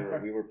 So we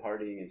were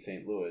partying in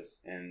St. Louis,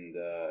 and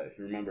if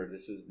you remember,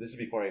 this is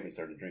before I even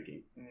started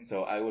drinking. Mm-hmm.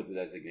 So I was the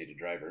designated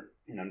driver,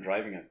 and I'm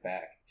driving us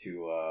back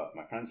to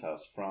my friend's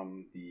house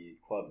from the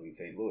clubs in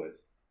St. Louis,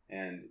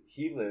 and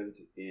he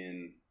lived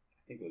in,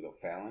 I think it was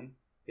O'Fallon.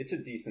 It's a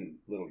decent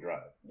little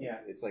drive. Yeah.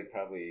 It's like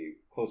probably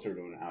closer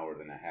to an hour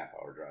than a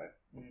half-hour drive.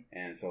 Mm-hmm.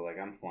 And so like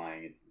I'm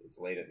flying, it's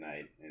late at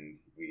night, and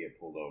we get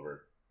pulled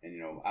over.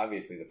 And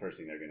obviously the first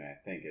thing they're gonna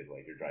think is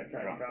like you're driving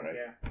drunk, right?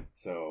 Yeah.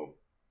 So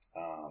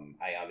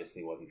I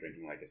obviously wasn't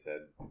drinking, like I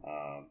said,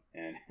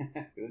 and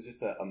it was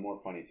just a more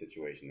funny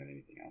situation than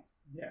anything else.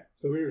 Yeah.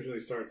 So we usually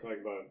start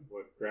talking about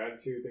what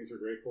gratitude, things we're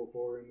grateful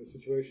for in this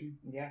situation.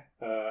 Yeah.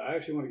 I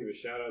actually want to give a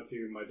shout out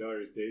to my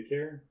daughter's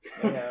daycare.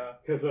 Yeah.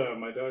 Because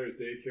my daughter's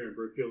daycare in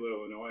Brookfield,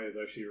 Illinois, has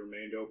actually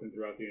remained open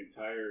throughout the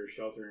entire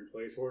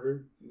shelter-in-place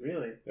order.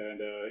 Really? And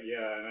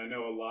and I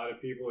know a lot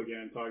of people,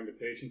 again, talking to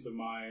patients of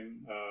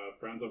mine,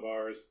 friends of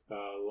ours,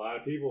 a lot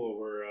of people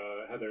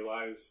had their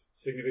lives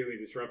significantly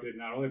disrupted,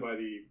 not only by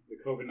the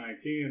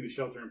COVID-19 and the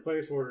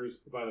shelter-in-place orders,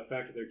 but by the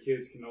fact that their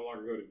kids can no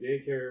longer go to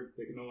daycare,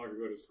 they can no longer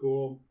go to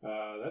school.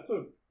 That's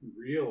a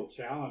real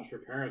challenge for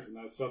parents when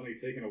that's suddenly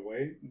taken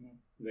away. Mm-hmm.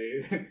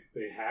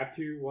 They have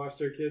to watch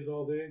their kids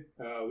all day.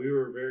 We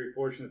were very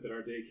fortunate that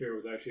our daycare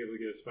was actually able to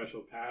get a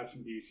special pass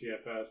from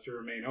DCFS to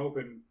remain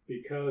open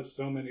because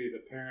so many of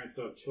the parents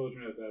of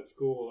children at that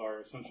school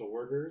are essential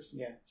workers.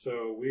 Yeah.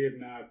 So we've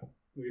not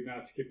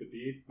skipped a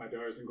beat. My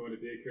daughter's been going to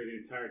daycare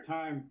the entire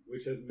time,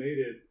 which has made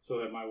it so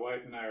that my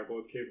wife and I are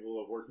both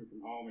capable of working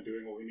from home and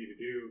doing what we need to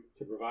do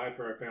to provide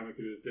for our family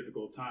through this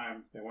difficult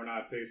time. And we're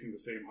not facing the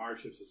same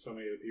hardships as so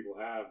many other people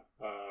have,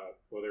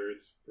 whether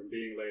it's from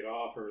being laid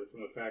off or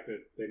from the fact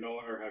that they no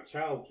longer have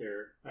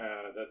childcare.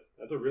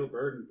 That's a real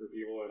burden for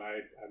people, and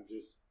I'm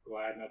just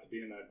glad not to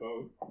be in that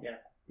boat.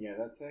 Yeah. Yeah,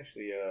 that's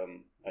actually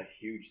a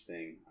huge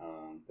thing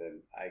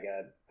that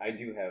I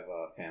do have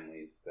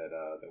families that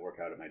work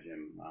out at my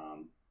gym.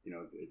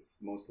 It's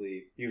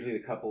usually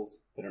the couples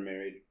that are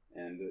married,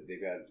 and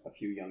they've got a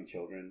few young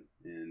children,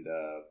 and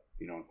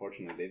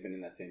unfortunately, they've been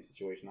in that same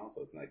situation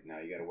also. It's like, now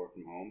you got to work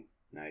from home,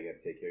 now you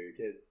got to take care of your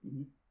kids.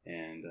 Mm-hmm.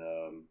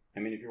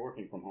 And if you're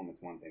working from home,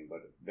 it's one thing,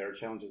 but there are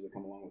challenges that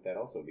come along with that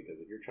also, because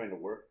if you're trying to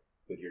work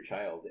with your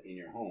child in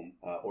your home,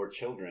 or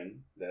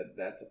children,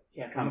 that's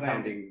a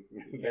compounding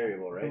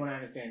variable, right? From what I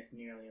understand, it's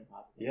nearly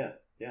impossible.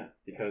 Yeah,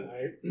 because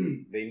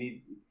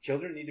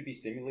children need to be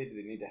stimulated,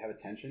 they need to have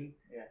attention,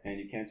 and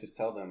you can't just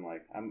tell them,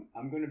 like,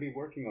 I'm going to be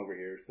working over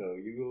here, so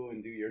you go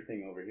and do your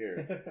thing over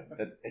here.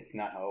 It's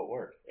not how it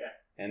works. Yeah.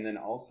 And then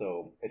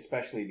also,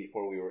 especially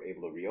before we were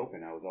able to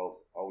reopen, I was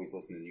always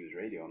listening to news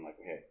radio. I'm like,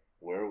 okay,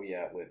 where are we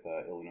at with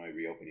Illinois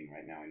reopening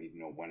right now? I need to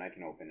know when I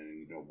can open, and I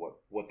need to know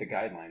what the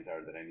guidelines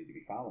are that I need to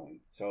be following.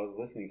 So I was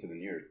listening to the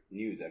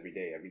news every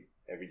day.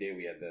 Every day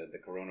we had the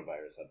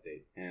coronavirus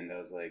update, and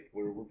I was like,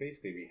 we're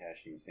basically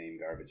rehashing the same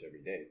garbage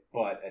every day.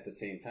 But at the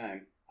same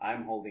time,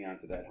 I'm holding on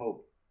to that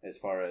hope as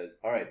far as,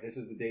 all right, this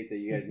is the date that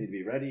you guys need to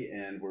be ready,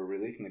 and we're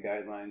releasing the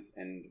guidelines.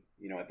 And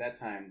at that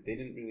time, they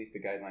didn't release the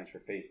guidelines for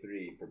phase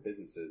 3 for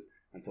businesses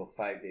until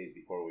 5 days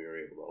before we were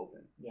able to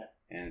open. Yeah.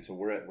 And so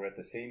we're at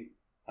the same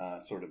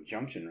sort of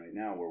junction right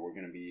now where we're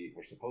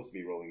supposed to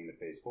be rolling into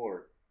phase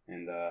 4,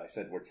 and I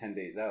said we're 10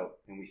 days out,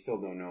 and we still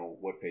don't know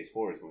what phase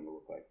 4 is going to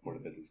look like for the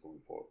business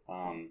going forward.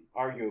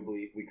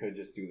 Arguably, we could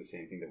just do the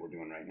same thing that we're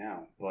doing right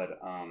now,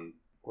 but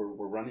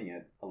we're running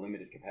at a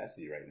limited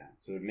capacity right now,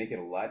 so it would make it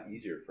a lot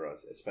easier for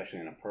us, especially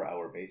on a per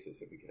hour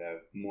basis, if we could have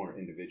more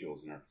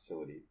individuals in our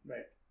facility.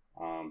 Right.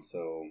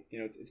 So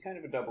it's kind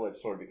of a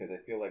double-edged sword, because I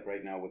feel like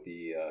right now with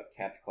the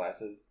capped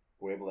classes,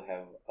 we're able to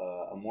have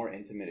a more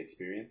intimate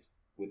experience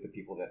with the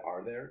people that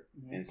are there,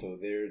 and so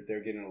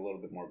they're getting a little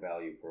bit more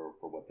value for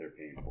what they're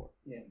paying for.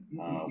 Yeah.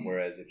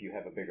 Whereas if you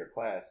have a bigger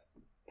class,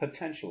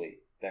 potentially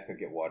that could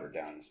get watered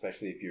down,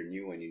 especially if you're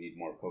new and you need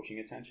more coaching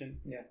attention.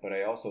 Yeah. But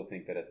I also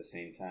think that at the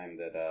same time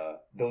that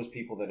those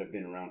people that have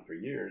been around for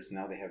years,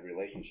 now they have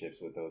relationships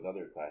with those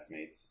other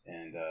classmates,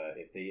 and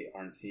if they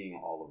aren't seeing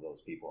all of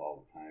those people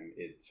all the time,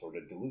 it sort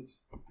of dilutes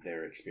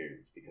their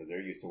experience, because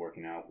they're used to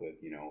working out with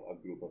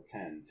a group of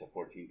 10 to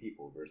 14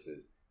 people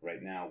versus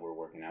right now we're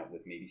working out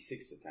with maybe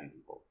 6 to 10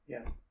 people.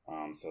 Yeah.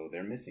 So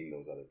they're missing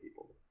those other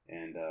people.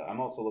 And I'm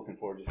also looking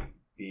forward to just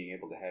being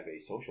able to have a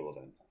social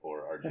event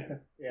for our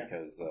gym. Yeah.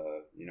 Because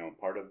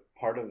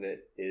part of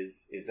it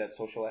is that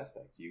social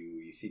aspect.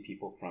 You see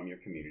people from your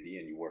community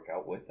and you work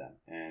out with them.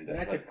 And they're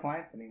not just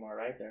clients anymore,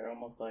 right? They're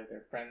almost like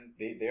they're friends.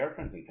 They are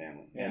friends and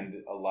family. Yeah.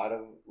 And a lot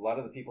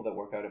of the people that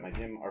work out at my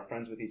gym are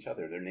friends with each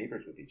other. They're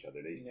neighbors with each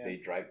other.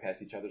 They drive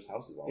past each other's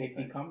houses all the time.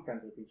 They become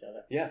friends with each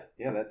other. Yeah,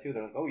 that too.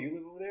 They're like, oh, you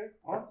live over there?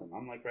 Awesome.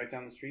 I'm like right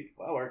down the street.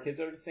 Wow, our kids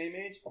are the same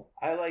age.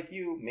 I like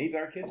you. Maybe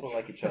our kids will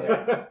like each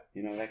other.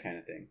 That kind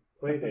of thing.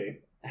 Play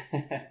date.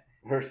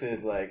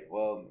 Versus like,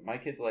 well, my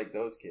kids like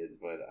those kids,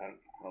 but I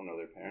don't know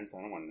their parents.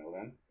 I don't want to know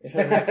them.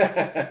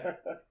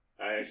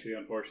 I actually,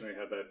 unfortunately,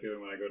 have that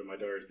feeling when I go to my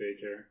daughter's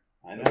daycare.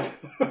 I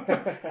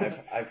know.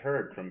 I've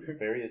heard from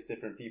various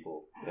different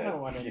people. I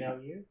don't want to know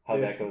you. How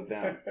that goes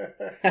down.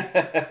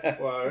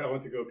 Well, I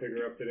went to go pick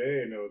her up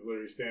today, and I was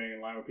literally standing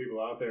in line with people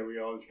out there. We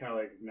all just kind of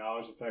like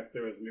acknowledged the fact that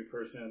there was a new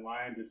person in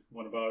line, just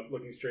went about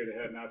looking straight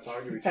ahead, not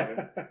talking to each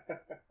other.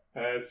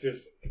 It's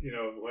just,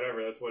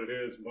 whatever, that's what it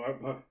is.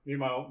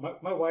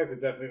 My wife is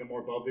definitely the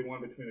more bubbly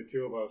one between the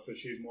two of us, so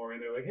she's more in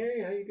there like,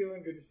 hey, how you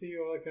doing? Good to see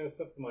you, all that kind of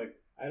stuff. I'm like,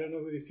 I don't know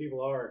who these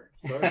people are.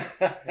 Sorry.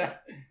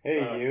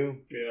 Hey, you.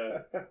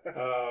 Yeah.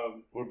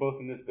 We're both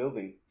in this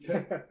building.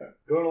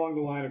 Going along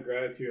the line of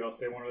gratitude, I'll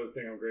say one other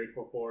thing I'm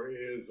grateful for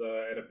is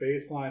at a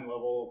baseline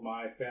level,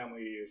 my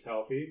family is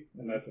healthy,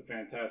 and that's a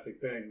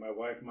fantastic thing. My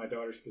wife and my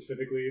daughter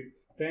specifically,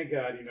 thank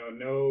God,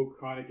 no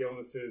chronic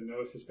illnesses,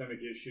 no systemic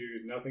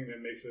issues, nothing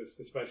that makes us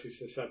especially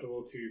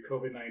susceptible to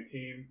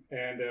COVID-19.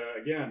 And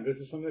again, this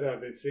is something that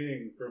I've been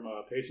seeing from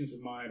patients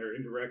of mine, or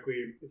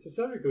indirectly. It's a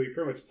subject that we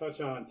pretty much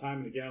touch on time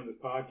and again on this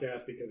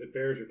podcast because it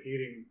bears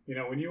repeating.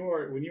 When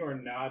you are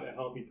not a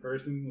healthy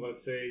person,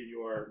 let's say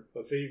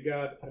you've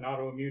got an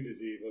autoimmune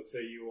disease, let's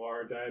say you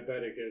are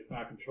diabetic and it's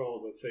not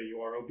controlled, let's say you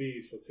are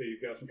obese, let's say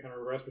you've got some kind of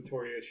a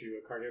respiratory issue,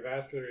 a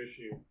cardiovascular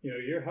issue.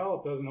 Your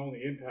health doesn't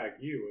only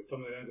impact you, it's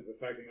something that ends up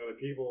affecting other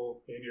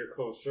people in your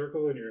close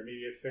circle, in your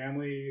immediate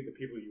family, the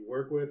people you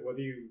work with, whether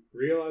you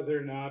realize it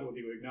or not, whether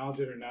you acknowledge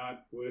it or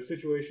not. With a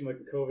situation like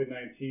the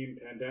COVID-19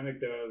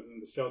 pandemic does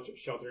and the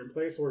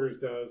shelter-in-place orders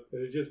does,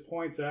 it just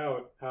points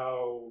out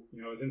how,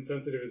 as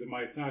insensitive as it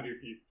might sound,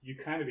 you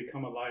kind of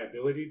become a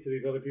liability to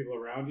these other people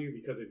around you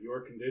because of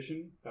your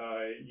condition.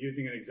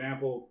 Using an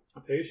example,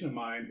 a patient of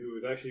mine who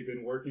has actually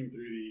been working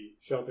through the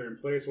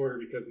shelter-in-place order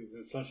because he's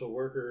an essential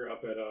worker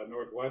up at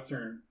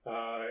Northwestern,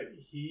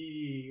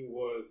 he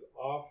was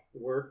off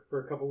work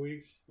for a couple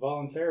weeks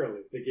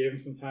voluntarily. They gave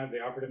him some time. They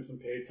offered him some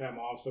paid time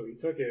off, so he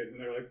took it. And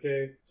they're like,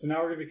 okay, so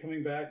now we're going to be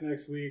coming back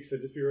next week, so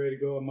just be ready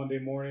to go on Monday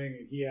morning.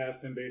 And he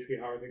asked him basically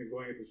how are things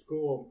going at the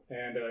school.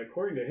 And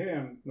according to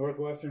him,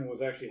 Northwestern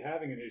was actually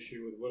having an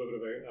issue with a little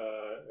bit of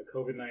a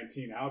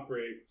COVID-19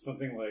 outbreak,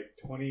 something like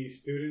 20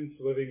 students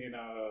living in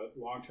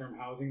long-term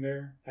housing housing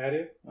there had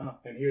it,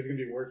 and he was going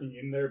to be working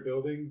in their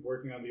building,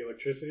 working on the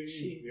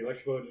electricity, the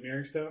electrical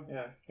engineering stuff.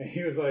 Yeah. And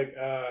he was like,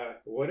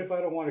 what if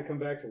I don't want to come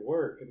back to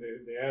work? And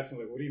they asked him,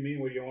 like, what do you mean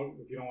if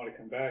you don't want to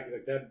come back? He's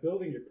like, that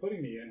building you're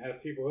putting me in has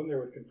people in there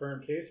with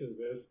confirmed cases of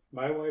this.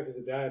 My wife is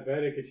a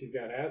diabetic and she's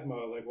got asthma.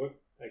 Like, what?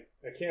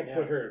 I can't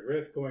put her at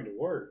risk going to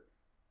work.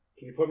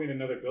 Can you put me in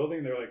another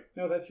building? They're like,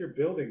 no, that's your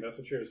building. That's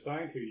what you're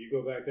assigned to. You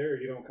go back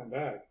there, you don't come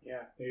back.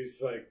 Yeah. And he's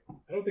just like,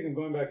 I don't think I'm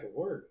going back to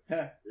work.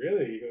 Huh.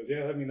 Really? He goes,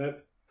 yeah, I mean,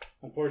 that's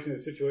unfortunately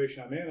the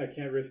situation I'm in. I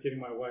can't risk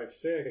getting my wife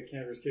sick. I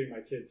can't risk getting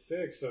my kids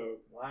sick. So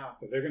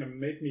if they're going to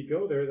make me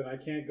go there, then I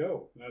can't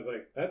go. And I was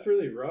like, that's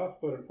really rough,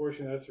 but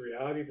unfortunately that's the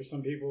reality for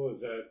some people.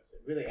 Is that it's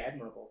really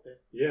admirable too.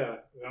 Yeah.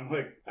 And I'm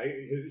like,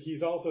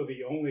 he's also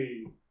the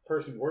only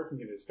person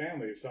working in his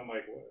family. So I'm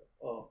like,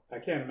 I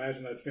can't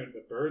imagine that's going to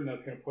the burden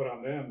that's going to put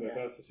on them.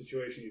 That's the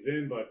situation he's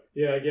in. But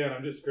yeah, again,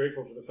 I'm just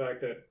grateful for the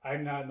fact that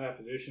I'm not in that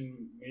position.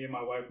 Me and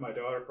my wife, my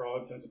daughter, for all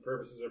intents and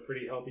purposes, are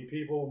pretty healthy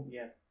people.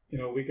 Yeah. You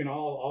know, we can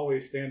all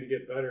always stand to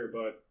get better,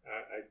 but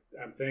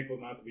I'm thankful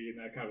not to be in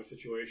that kind of a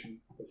situation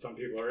that some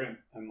people are in.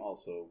 I'm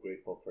also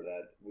grateful for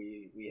that.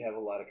 We have a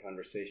lot of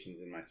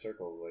conversations in my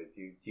circles. Like,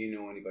 do you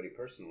know anybody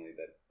personally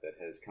that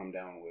has come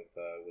down with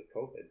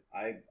COVID?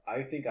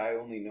 I think I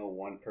only know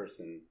one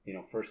person,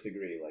 first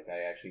degree. Like,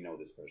 I actually know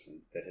this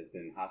person that has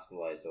been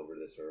hospitalized over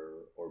this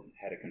or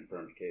had a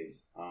confirmed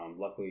case.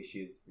 Luckily,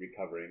 she's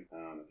recovering.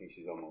 I think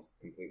she's almost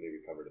completely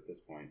recovered at this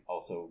point.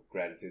 Also,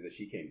 gratitude that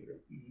she came through.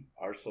 Mm-hmm.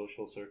 Our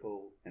social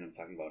circle, and I'm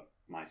talking about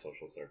my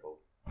social circle,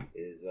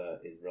 is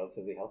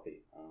relatively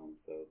healthy.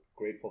 So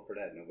grateful for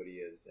that.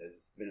 Nobody has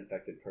been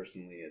affected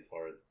personally as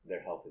far as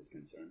their health is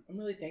concerned. I'm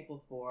really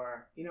thankful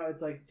for,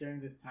 it's like during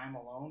this time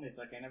alone, it's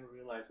like I never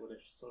realized what a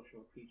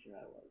social creature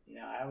I was.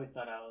 I always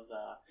thought I was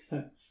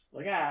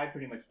I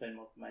pretty much spend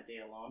most of my day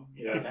alone.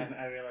 And then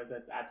I realized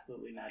that's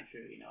absolutely not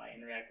true. I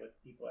interact with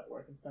people at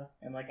work and stuff.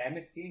 And I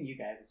miss seeing you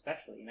guys,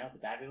 especially, the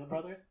Davila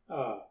brothers.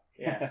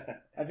 Yeah.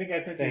 I think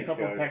I sent you a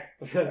couple of texts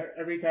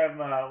every time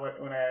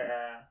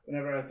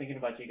whenever I was thinking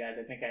about you guys.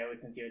 I think I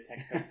always sent you a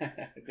text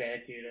of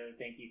gratitude, of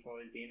thank you for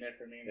always being there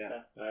for me and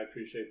stuff. I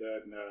appreciate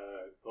that, and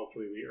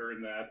hopefully we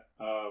earned that.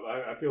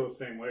 I feel the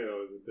same way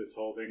though. This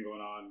whole thing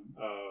going on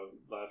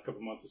last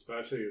couple months,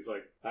 especially, is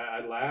like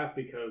I laugh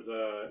because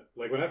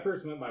when I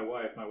first met my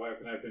wife and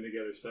I have been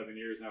together 7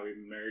 years now. We've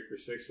been married for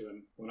 6 of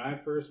them. When I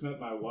first met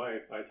my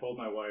wife, I told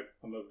my wife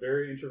I'm a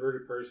very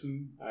introverted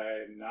person.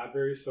 I'm not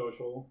very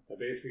social.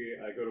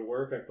 I go to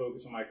work, I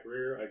focus on my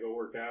career, I go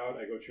work out,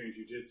 I go train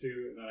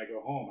jiu-jitsu, and then I go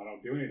home. I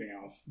don't do anything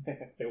else.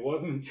 It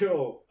wasn't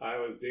until I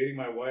was dating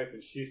my wife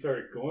and she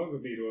started going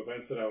with me to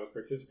events that I was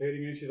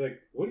participating in. She's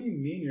like, what do you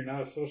mean you're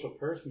not a social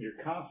person?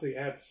 You're constantly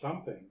at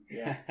something.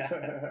 Yeah.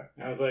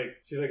 And I was like,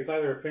 she's like, it's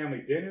either a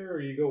family dinner or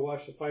you go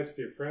watch the fights with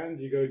your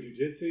friends, you go to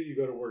jiu-jitsu, you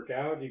go to work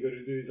out, you go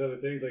to do these other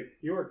things. Like,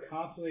 you are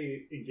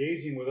constantly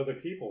engaging with other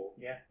people.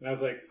 Yeah. And I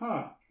was like,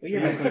 huh. Well,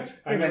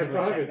 I never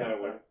thought of it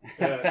that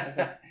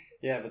way.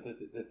 Yeah, but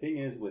the thing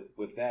is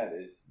with that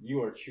is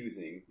you are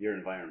choosing your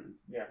environment.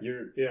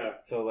 Yeah.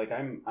 So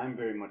I'm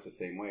very much the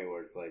same way,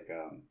 where it's like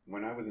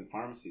when I was in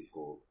pharmacy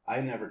school,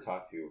 I never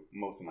talked to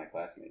most of my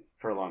classmates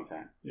for a long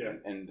time. Yeah.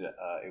 And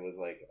it was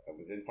like I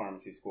was in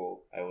pharmacy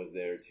school. I was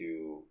there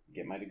to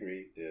get my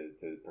degree,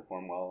 to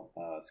perform well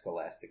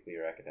scholastically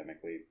or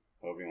academically,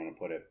 however you want to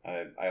put it.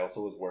 I also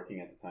was working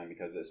at the time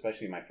because,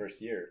 especially my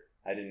first year,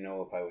 I didn't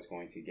know if I was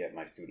going to get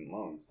my student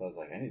loans. So I was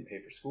like, I need to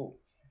pay for school.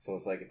 So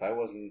it's like if I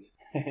wasn't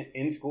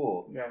in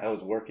school, I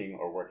was working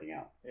or working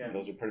out. Yeah. And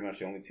those were pretty much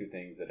the only 2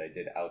 things that I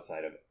did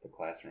outside of the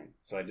classroom.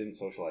 So I didn't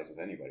socialize with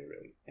anybody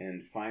really.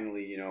 And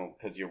finally,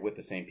 because you're with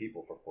the same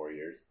people for 4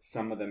 years,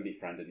 some of them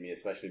befriended me.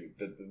 Especially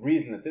the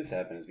reason that this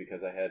happened is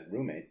because I had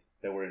roommates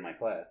that were in my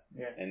class,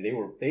 and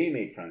they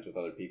made friends with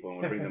other people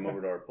and would bring them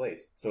over to our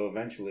place. So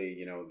eventually,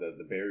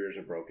 the barriers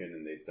are broken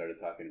and they started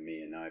talking to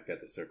me, and now I've got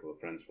the circle of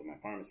friends from my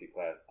pharmacy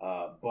class.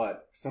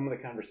 But some of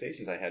the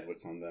conversations I had with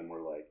some of them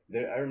were like,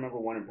 I remember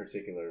one in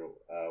particular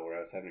where I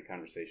was having a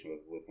conversation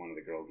with one of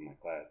the girls in my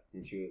class,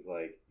 and she was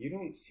like, you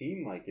don't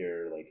seem like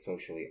you're like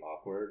socially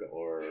awkward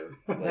or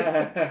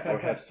or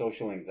have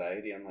social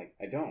anxiety. I'm like,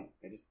 I don't.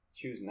 I just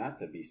choose not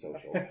to be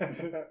social.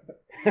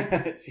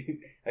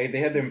 They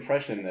had the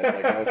impression that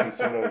like I was some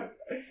sort of,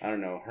 I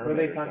don't know, hermit.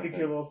 Were they talking to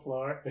you a little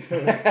slower?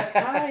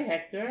 Hi,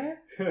 Hector.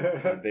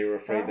 They were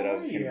afraid that I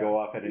was going to go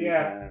off at any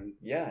time.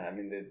 Yeah, I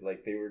mean,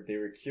 they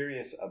were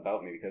curious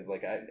about me because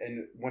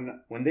and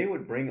when they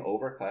would bring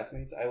over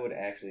classmates, I would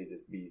actually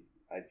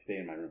I'd stay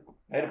in my room.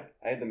 I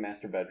had the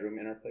master bedroom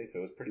in our place, so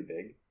it was pretty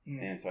big,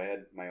 and so I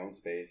had my own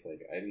space.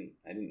 Like I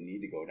didn't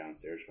need to go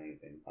downstairs for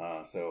anything.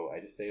 So I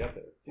just stayed up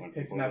there. Just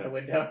pissing out the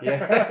window.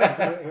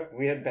 Yeah,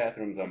 we had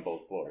bathrooms on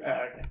both floors,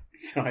 okay.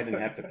 So I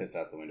didn't have to piss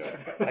out the window.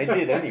 I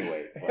did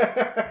anyway.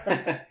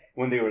 But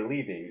when they were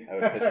leaving, I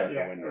would piss out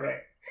the window.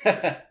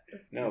 Right.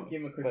 No, just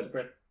give them a quick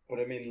spritz. But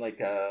I mean,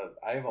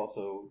 I've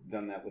also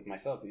done that with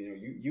myself.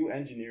 You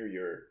engineer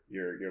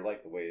your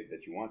life the way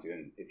that you want to,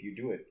 and if you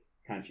do it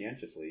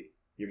conscientiously,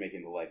 you're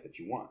making the life that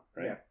you want,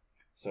 right? Yeah.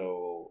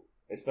 So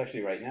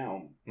especially right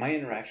now, my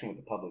interaction with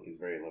the public is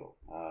very little.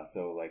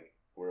 So like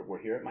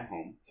we're here at my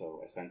home,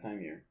 so I spend time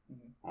here.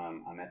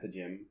 Mm-hmm. I'm at the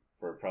gym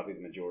for probably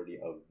the majority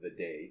of the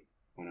day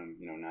when I'm,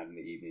 not in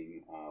the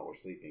evening or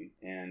sleeping.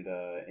 And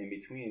in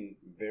between,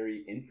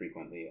 very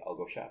infrequently, I'll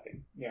go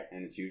shopping. Yeah.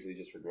 And it's usually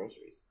just for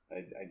groceries.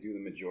 I do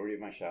the majority of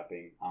my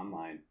shopping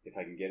online. If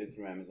I can get it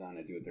through Amazon,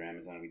 I do it through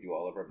Amazon. We do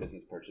all of our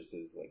business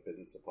purchases, like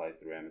business supplies,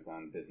 through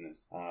Amazon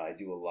Business. I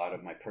do a lot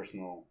of my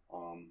personal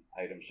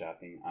item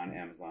shopping on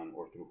Amazon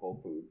or through Whole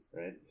Foods,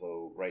 right?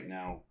 So right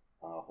now,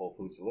 Whole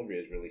Foods Delivery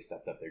has really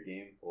stepped up their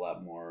game. A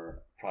lot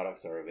more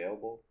products are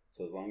available.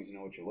 So as long as you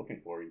know what you're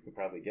looking for, you could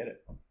probably get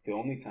it. The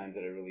only times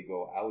that I really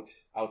go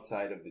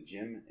outside of the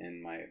gym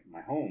and my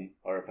home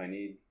are if I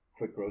need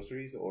quick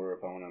groceries or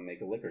if I want to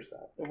make a liquor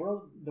stop.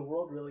 The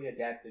world really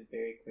adapted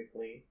very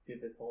quickly to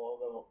this whole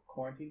little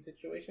quarantine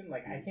situation.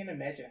 Like, I can't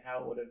imagine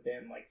how it would have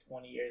been like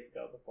 20 years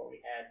ago before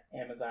we had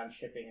Amazon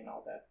shipping and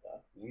all that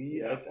stuff.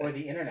 Or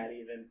the internet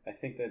even. I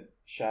think that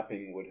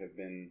shopping would have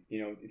been,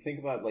 think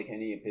about like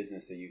any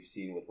business that you've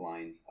seen with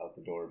lines out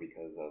the door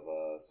because of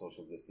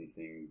social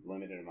distancing,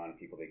 limited amount of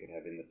people they could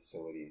have in the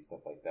facility and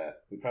stuff like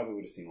that. We probably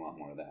would have seen a lot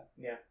more of that.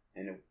 Yeah.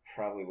 And it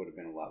probably would have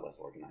been a lot less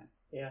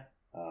organized. Yeah.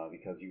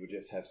 Because you would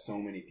just have so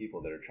many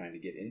people that are trying to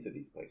get into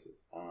these places.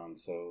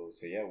 So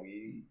yeah,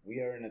 we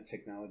are in a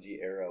technology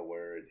era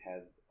where it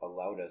has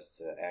allowed us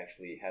to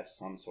actually have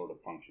some sort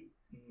of function.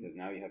 Mm-hmm. Because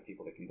now you have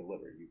people that can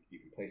deliver. You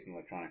can place an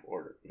electronic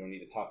order. You don't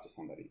need to talk to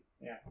somebody.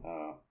 Yeah.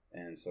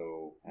 And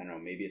so, I don't know,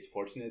 maybe it's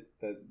fortunate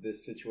that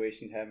this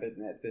situation happened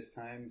at this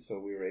time, so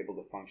we were able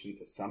to function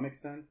to some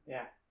extent.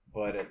 Yeah.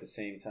 But at the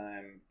same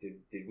time,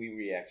 did we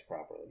react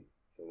properly?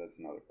 So that's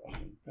another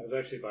question. That was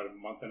actually about a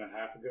month and a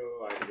half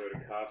ago. I had to go to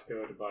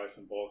Costco to buy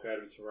some bulk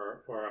items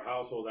for our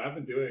household. I've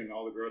been doing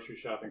all the grocery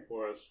shopping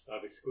for us.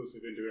 I've exclusively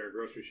been doing our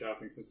grocery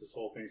shopping since this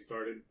whole thing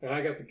started. And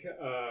I got to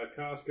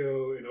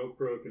Costco in Oak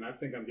Brook, and I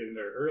think I'm getting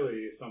there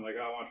early. So I'm like,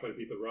 I want to try to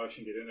beat the rush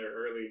and get in there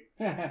early.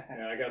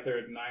 And I got there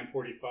at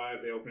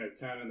 9:45. They opened at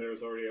 10, and there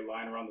was already a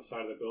line around the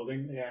side of the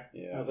building. Yeah.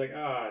 Yeah. I was like,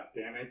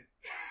 damn it.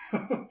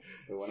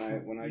 So when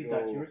I you go,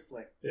 thought you were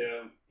slick.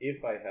 Yeah.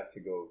 If I have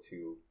to go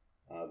to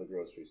the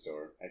grocery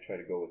store, I try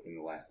to go within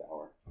the last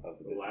hour of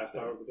the business last day.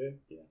 hour of the day?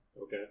 Yeah.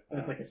 Okay.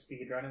 It's like a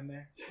speed run in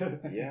there.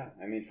 Yeah,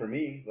 I mean, for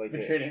me, like, I've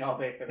been training all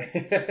day for this.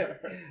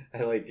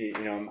 I like,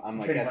 I'm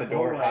like Training at the my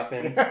door whole life.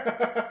 hopping,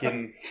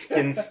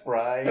 getting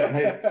spry, and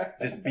I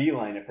just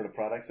beeline it for the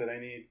products that I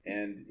need.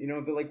 And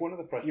one of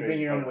the frustrating You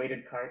bring your own parts-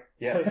 weighted cart.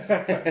 Yes.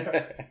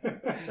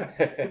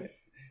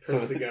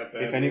 So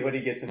if anybody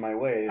gets in my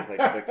way,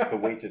 like the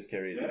weight just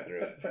carries it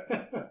through.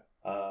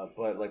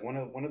 But like one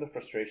of the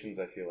frustrations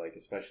I feel like,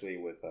 especially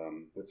with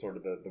sort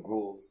of the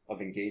rules of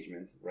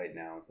engagement right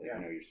now, it's like,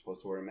 you're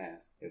supposed to wear a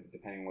mask.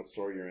 Depending on what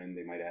store you're in,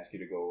 they might ask you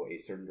to go a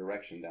certain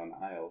direction down the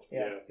aisles.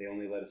 Yeah. They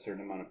only let a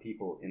certain amount of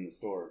people in the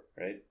store,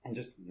 right? And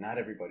just not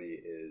everybody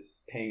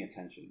is paying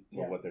attention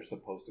to what they're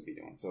supposed to be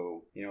doing.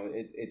 So,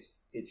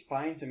 it's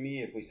fine to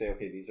me if we say,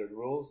 okay, these are the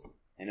rules,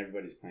 and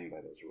everybody's playing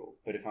by those rules.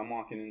 But if I'm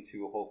walking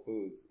into a Whole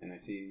Foods and I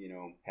see,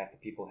 half the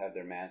people have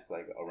their mask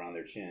like around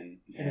their chin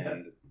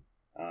and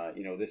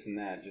this and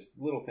that, just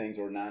little things,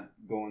 or not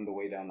going the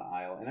way down the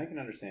aisle. And I can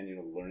understand,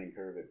 the learning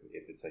curve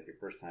if it's like your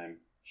first time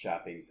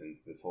shopping since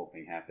this whole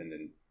thing happened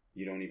and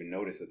you don't even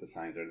notice that the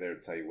signs are there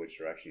to tell you which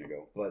direction to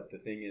go. But the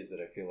thing is that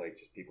I feel like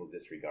just people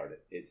disregard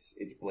it.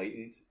 It's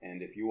blatant,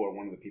 and if you are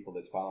one of the people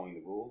that's following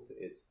the rules,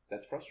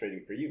 that's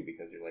frustrating for you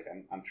because you're like,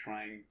 I'm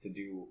trying to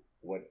do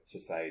what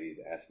society is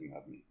asking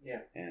of me.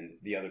 Yeah. And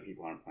the other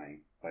people aren't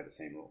playing by the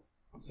same rules.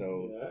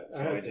 So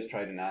I just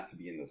try to not to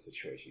be in those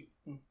situations.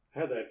 I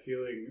had that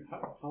feeling.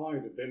 How long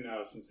has it been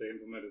now since they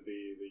implemented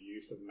the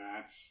use of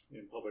masks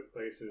in public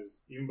places?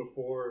 Even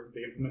before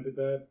they implemented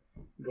that,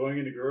 going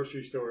into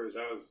grocery stores,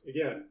 I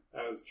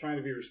was trying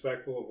to be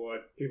respectful of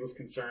what people's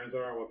concerns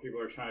are and what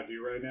people are trying to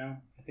do right now.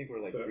 I think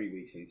we're like 3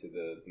 weeks into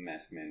the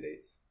mask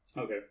mandates.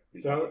 Okay.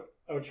 So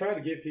I would try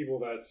to give people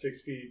that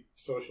 6 feet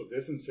social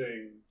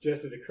distancing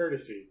just as a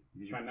courtesy.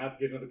 Mm-hmm. Try not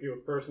to get into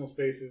people's personal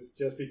spaces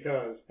just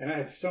because. And I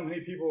had so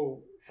many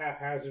people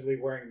haphazardly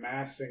wearing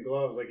masks and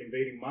gloves, like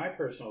invading my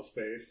personal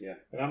space. Yeah.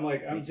 And I'm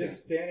like, I'm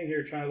just standing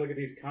here trying to look at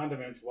these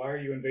condiments. Why are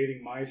you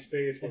invading my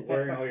space with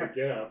wearing all your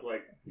getup?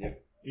 Like,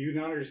 do you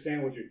not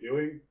understand what you're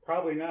doing?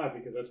 Probably not,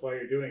 because that's why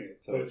you're doing it.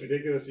 So it's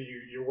ridiculous that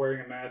you're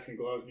wearing a mask and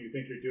gloves and you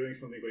think you're doing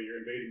something, but you're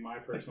invading my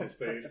personal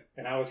space,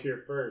 and I was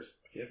here first.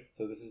 Yep.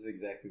 So this is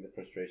exactly the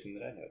frustration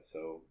that I have.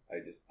 So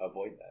I just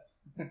avoid that.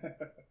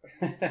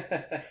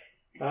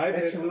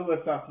 That Cholula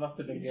sauce must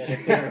have been good.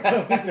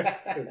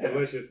 It's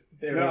delicious.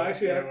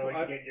 Actually,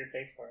 I get your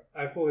face for it.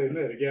 I fully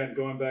admit, again,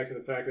 going back to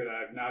the fact that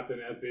I've not been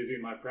as busy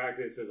in my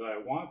practice as I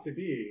want to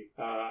be,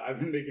 I've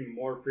been making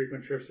more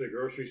frequent trips to the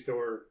grocery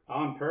store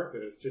on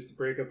purpose just to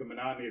break up the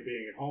monotony of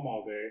being at home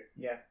all day.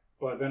 Yeah.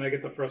 But then I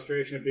get the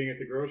frustration of being at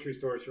the grocery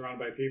store surrounded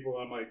by people.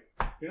 I'm like,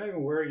 you're not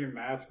even wearing your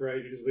mask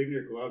right. You're just leaving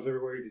your gloves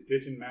everywhere. You're just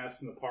ditching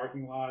masks in the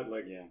parking lot.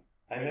 Like, yeah.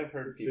 I have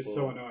heard people. It's just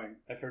so annoying.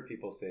 I've heard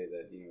people say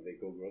that they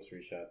go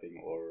grocery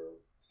shopping or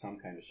some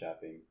kind of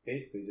shopping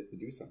basically just to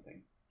do something.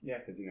 Yeah.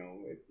 Because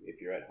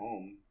if you're at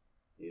home,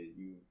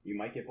 you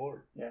might get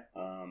bored. Yeah.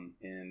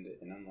 And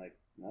I'm like,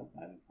 nope,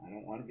 I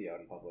don't want to be out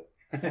in public.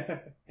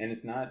 And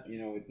it's not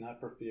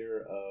for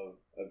fear of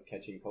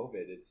catching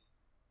COVID.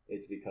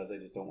 It's because I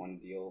just don't want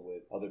to deal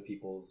with other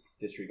people's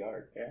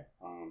disregard. Yeah.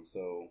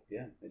 So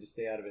yeah, I just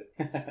stay out of it.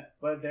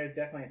 But there's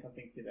definitely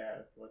something to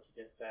that, to what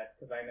you just said.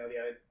 Because I know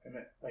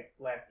like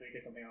last week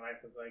or something, my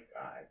wife was like,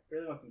 I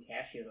really want some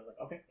cashews. I was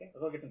like, okay,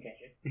 I'll go get some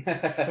cashews.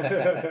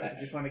 I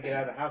just want to get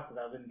out of the house because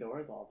I was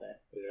indoors all day.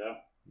 Yeah.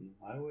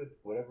 I would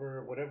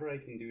whatever I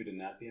can do to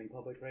not be in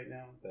public right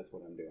now. That's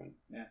what I'm doing.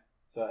 Yeah.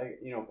 So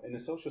in a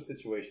social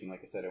situation,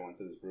 like I said, I went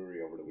to this brewery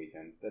over the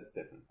weekend. That's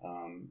different.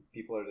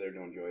 People are there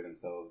to enjoy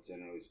themselves.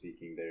 Generally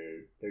speaking,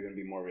 they're going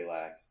to be more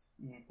relaxed.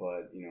 Mm-hmm.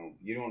 But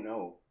you don't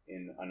know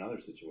in another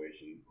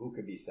situation who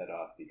could be set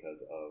off because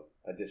of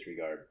a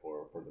disregard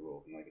for the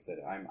rules. And like I said,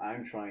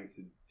 I'm trying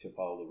to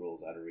follow the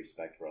rules out of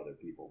respect for other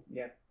people.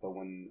 Yeah. But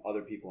when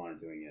other people aren't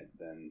doing it,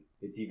 then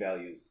it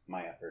devalues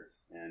my efforts.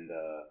 And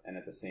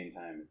at the same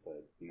time, it's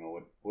like,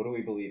 what do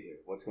we believe here?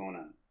 What's going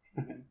on?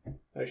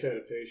 I actually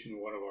had a patient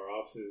in one of our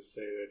offices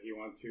say that he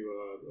went to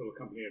a little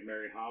company at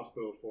Marion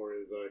Hospital for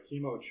his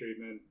chemo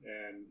treatment,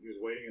 and he was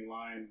waiting in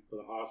line for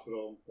the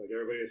hospital. Like,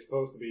 everybody is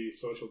supposed to be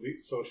social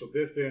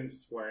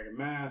distanced, wearing a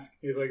mask.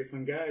 He's like,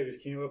 some guy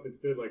just came up and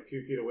stood like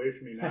 2 feet away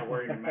from me, not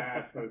wearing a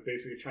mask, and was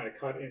basically trying to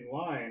cut in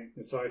line.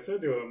 And so I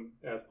said to him,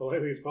 as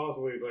politely as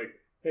possible, he's like,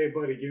 hey,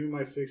 buddy, give me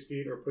my 6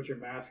 feet or put your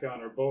mask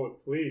on or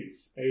both,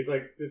 please. And he's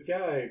like, this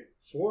guy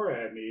swore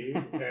at me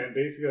and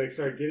basically like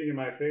started getting in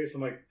my face.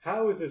 I'm like,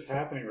 how is this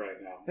happening right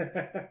now?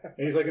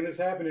 And he's like, and this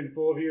happened in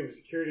full view of a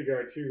security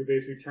guard too, who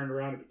basically turned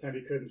around and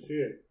pretended he couldn't see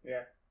it.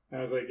 Yeah. And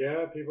I was like,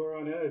 yeah, people are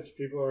on edge.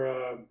 People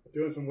are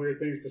doing some weird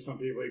things to some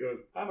people. He goes,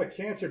 I'm a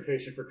cancer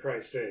patient, for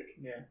Christ's sake.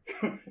 Yeah.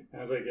 And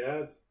I was like,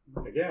 yeah,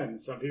 again,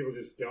 some people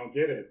just don't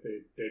get it.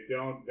 They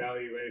don't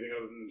value anything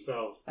other than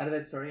themselves. How did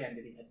that story end?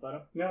 Did he headbutt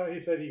him? No, he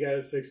said he got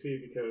his 6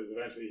 feet because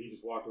eventually he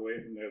just walked away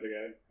from the other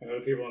guy. And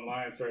other people in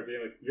line started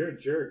being like, you're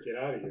a jerk, get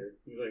out of here.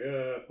 He was like,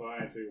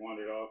 fine. So he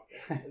wandered off.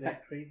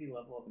 That crazy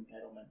level of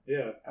entitlement.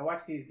 Yeah. I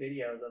watched these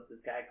videos of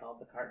this guy called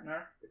the Cart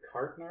Narc. The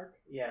Cart Narc?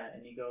 Yeah,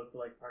 and he goes to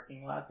like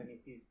parking lots and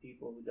he sees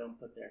people who don't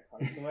put their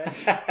carts away.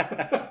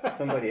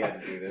 Somebody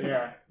had to do this.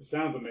 Yeah. It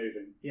sounds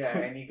amazing. Yeah,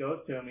 and he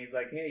goes to him, he's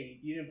like, hey,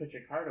 you didn't put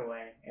your cart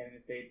away. And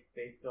if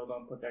they still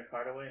don't put their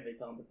cart away and they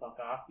tell him to fuck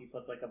off, he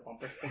puts like a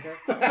bumper sticker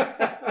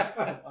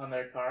on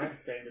their car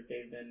saying that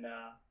they've been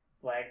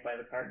flagged by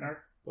the Cart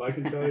Narcs. Well, I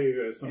can tell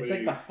you as somebody...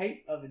 It's like the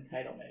height of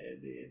entitlement.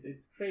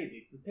 It's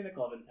crazy. It's the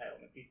pinnacle of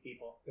entitlement, these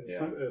people.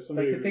 As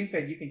Like to think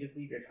that you can just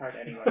leave your cart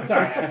anywhere.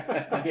 Sorry,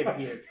 I'm getting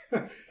heated.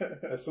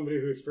 As somebody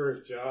whose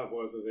first job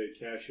was as a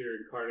cashier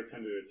and cart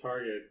attendant at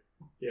Target,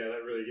 yeah,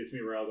 that really gets me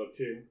riled up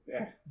too.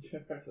 Yeah.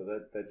 So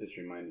that just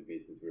reminded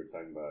me, since we were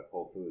talking about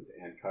Whole Foods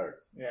and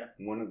carts. Yeah.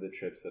 One of the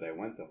trips that I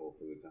went to Whole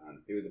Foods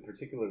on, it was a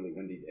particularly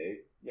windy day.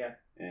 Yeah.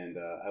 And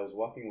I was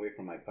walking away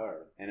from my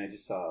car, and I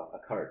just saw a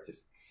cart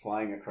just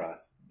flying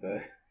across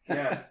the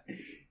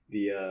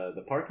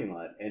the parking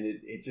lot, and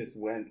it just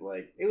went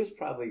like, it was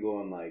probably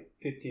going like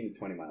 15 to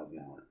 20 miles an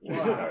hour.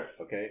 Wow. The cart,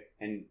 okay,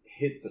 and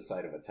hits the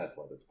side of a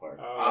Tesla that's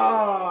parked.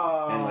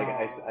 Oh. And like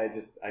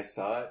I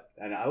saw it,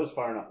 and I was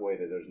far enough away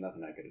that there's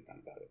nothing I could have done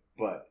about it.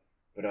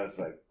 But I was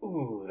like,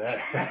 ooh, that.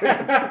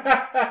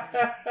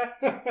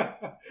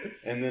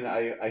 And then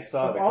I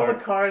saw all the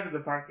cars in the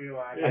parking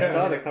lot. I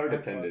saw the cart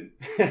attendant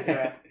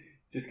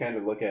just kind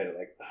of look at it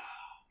like,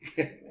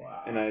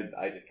 wow. And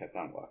I just kept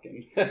on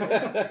walking.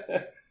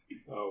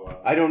 Oh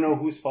wow. I don't know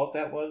whose fault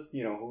that was,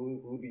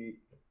 who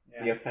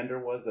the offender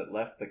was that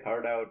left the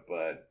cart out,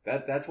 but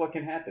that's what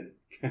can happen.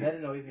 That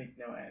annoys me to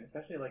no end,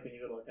 especially like when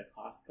you go to like a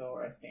Costco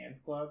or a Sam's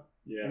Club,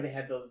 and they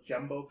had those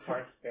jumbo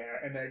carts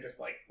there, and they're just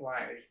like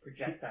flying, they're just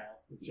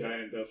projectiles.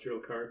 Giant industrial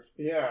carts.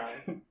 Yeah,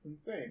 it's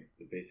insane.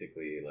 They're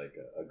basically like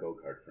a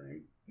go-kart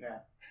frame.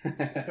 Yeah.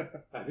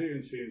 I've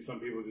even seen some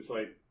people just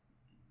like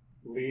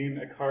lean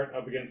a cart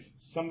up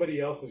against somebody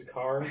else's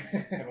car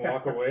and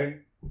walk away.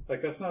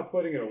 Like, that's not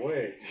putting it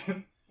away.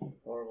 It's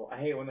horrible. I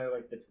hate when they're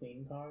like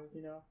between cars,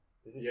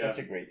 This is such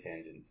a great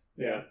tangent.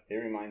 Yeah. It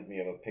reminds me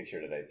of a picture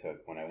that I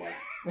took when I went.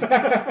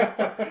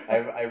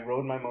 I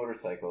rode my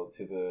motorcycle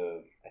to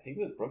I think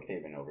it was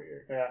Brookhaven over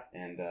here. Yeah.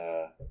 And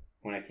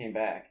when I came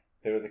back,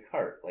 there was a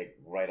cart, like,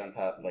 right on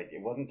top. Like,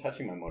 it wasn't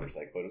touching my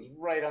motorcycle, but it was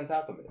right on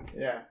top of it.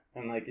 Yeah.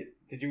 I'm like,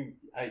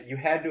 you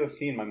had to have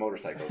seen my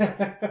motorcycle.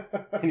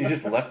 And you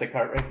just left the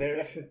cart right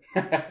there?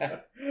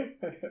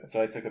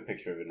 So I took a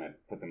picture of it and I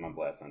put them on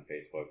blast on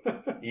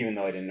Facebook. Even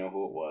though I didn't know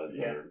who it was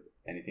or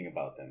anything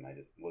about them. I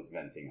just was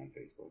venting on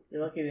Facebook.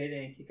 You're lucky they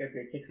didn't kick up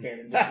your kickstand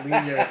and just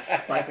lean your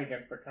bike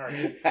against the cart.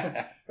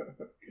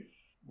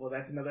 Well,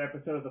 that's another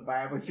episode of the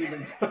Viable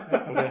Human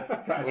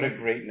What a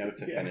great note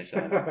to finish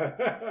on.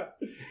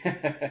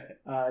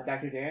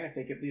 Dr. Dan, if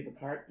they could leave a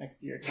cart next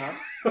to your car,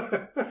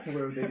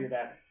 where would they do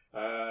that?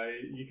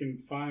 You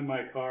can find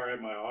my car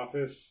at my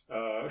office,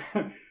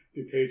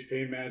 DuPage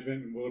Pain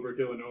Management in Willowbrook,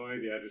 Illinois.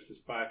 The address is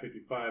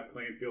 555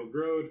 Plainfield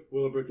Road,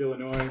 Willowbrook,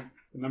 Illinois.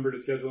 The number to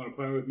schedule an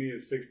appointment with me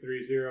is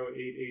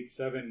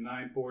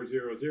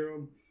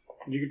 630-887-9400.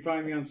 And you can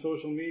find me on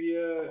social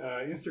media.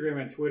 Instagram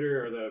and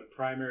Twitter are the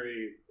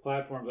primary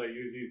platforms I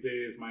use these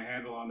days. My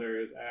handle on there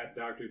is at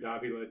Dr.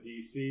 Davila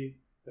DC.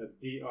 That's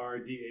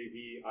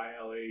DrDaviladC.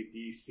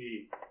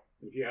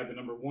 If you add the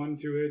number 1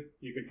 to it,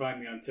 you can find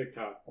me on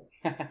TikTok.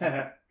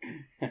 Dr.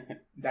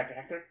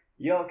 Hector?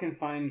 Y'all can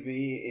find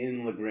me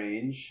in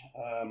LaGrange.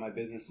 My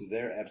business is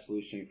there,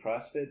 Absolution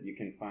CrossFit. You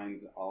can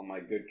find all my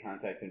good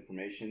contact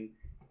information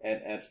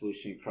at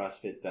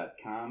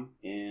absolutioncrossfit.com.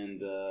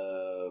 And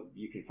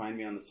you can find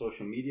me on the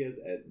social medias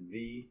at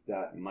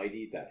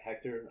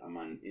the.mighty.hector. I'm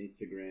on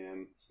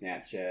Instagram,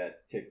 Snapchat,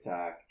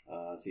 TikTok.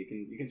 So you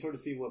can sort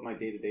of see what my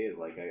day-to-day is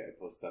like. I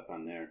post stuff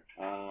on there.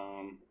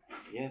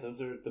 Yeah,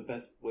 those are the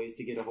best ways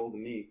to get a hold of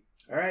me.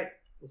 All right.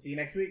 We'll see you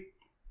next week.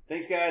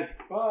 Thanks, guys.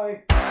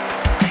 Bye.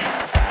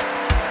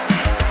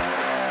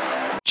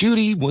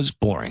 Judy was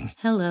boring.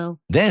 Hello.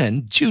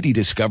 Then Judy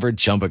discovered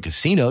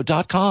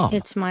ChumbaCasino.com.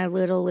 It's my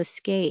little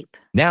escape.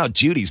 Now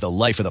Judy's the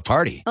life of the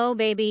party. Oh,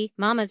 baby,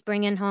 mama's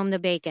bringing home the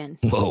bacon.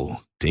 Whoa,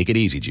 take it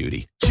easy,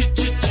 Judy.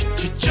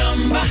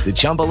 The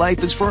Chumba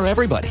life is for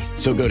everybody.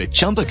 So go to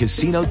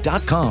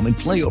ChumbaCasino.com and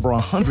play over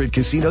 100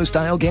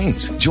 casino-style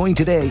games. Join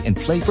today and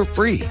play for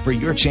free for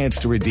your chance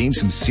to redeem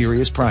some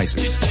serious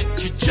prizes.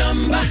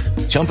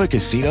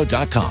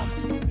 ChumbaCasino.com.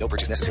 No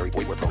purchase necessary.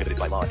 Void where prohibited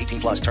by law.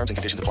 18+ terms and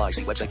conditions apply.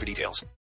 See website for details.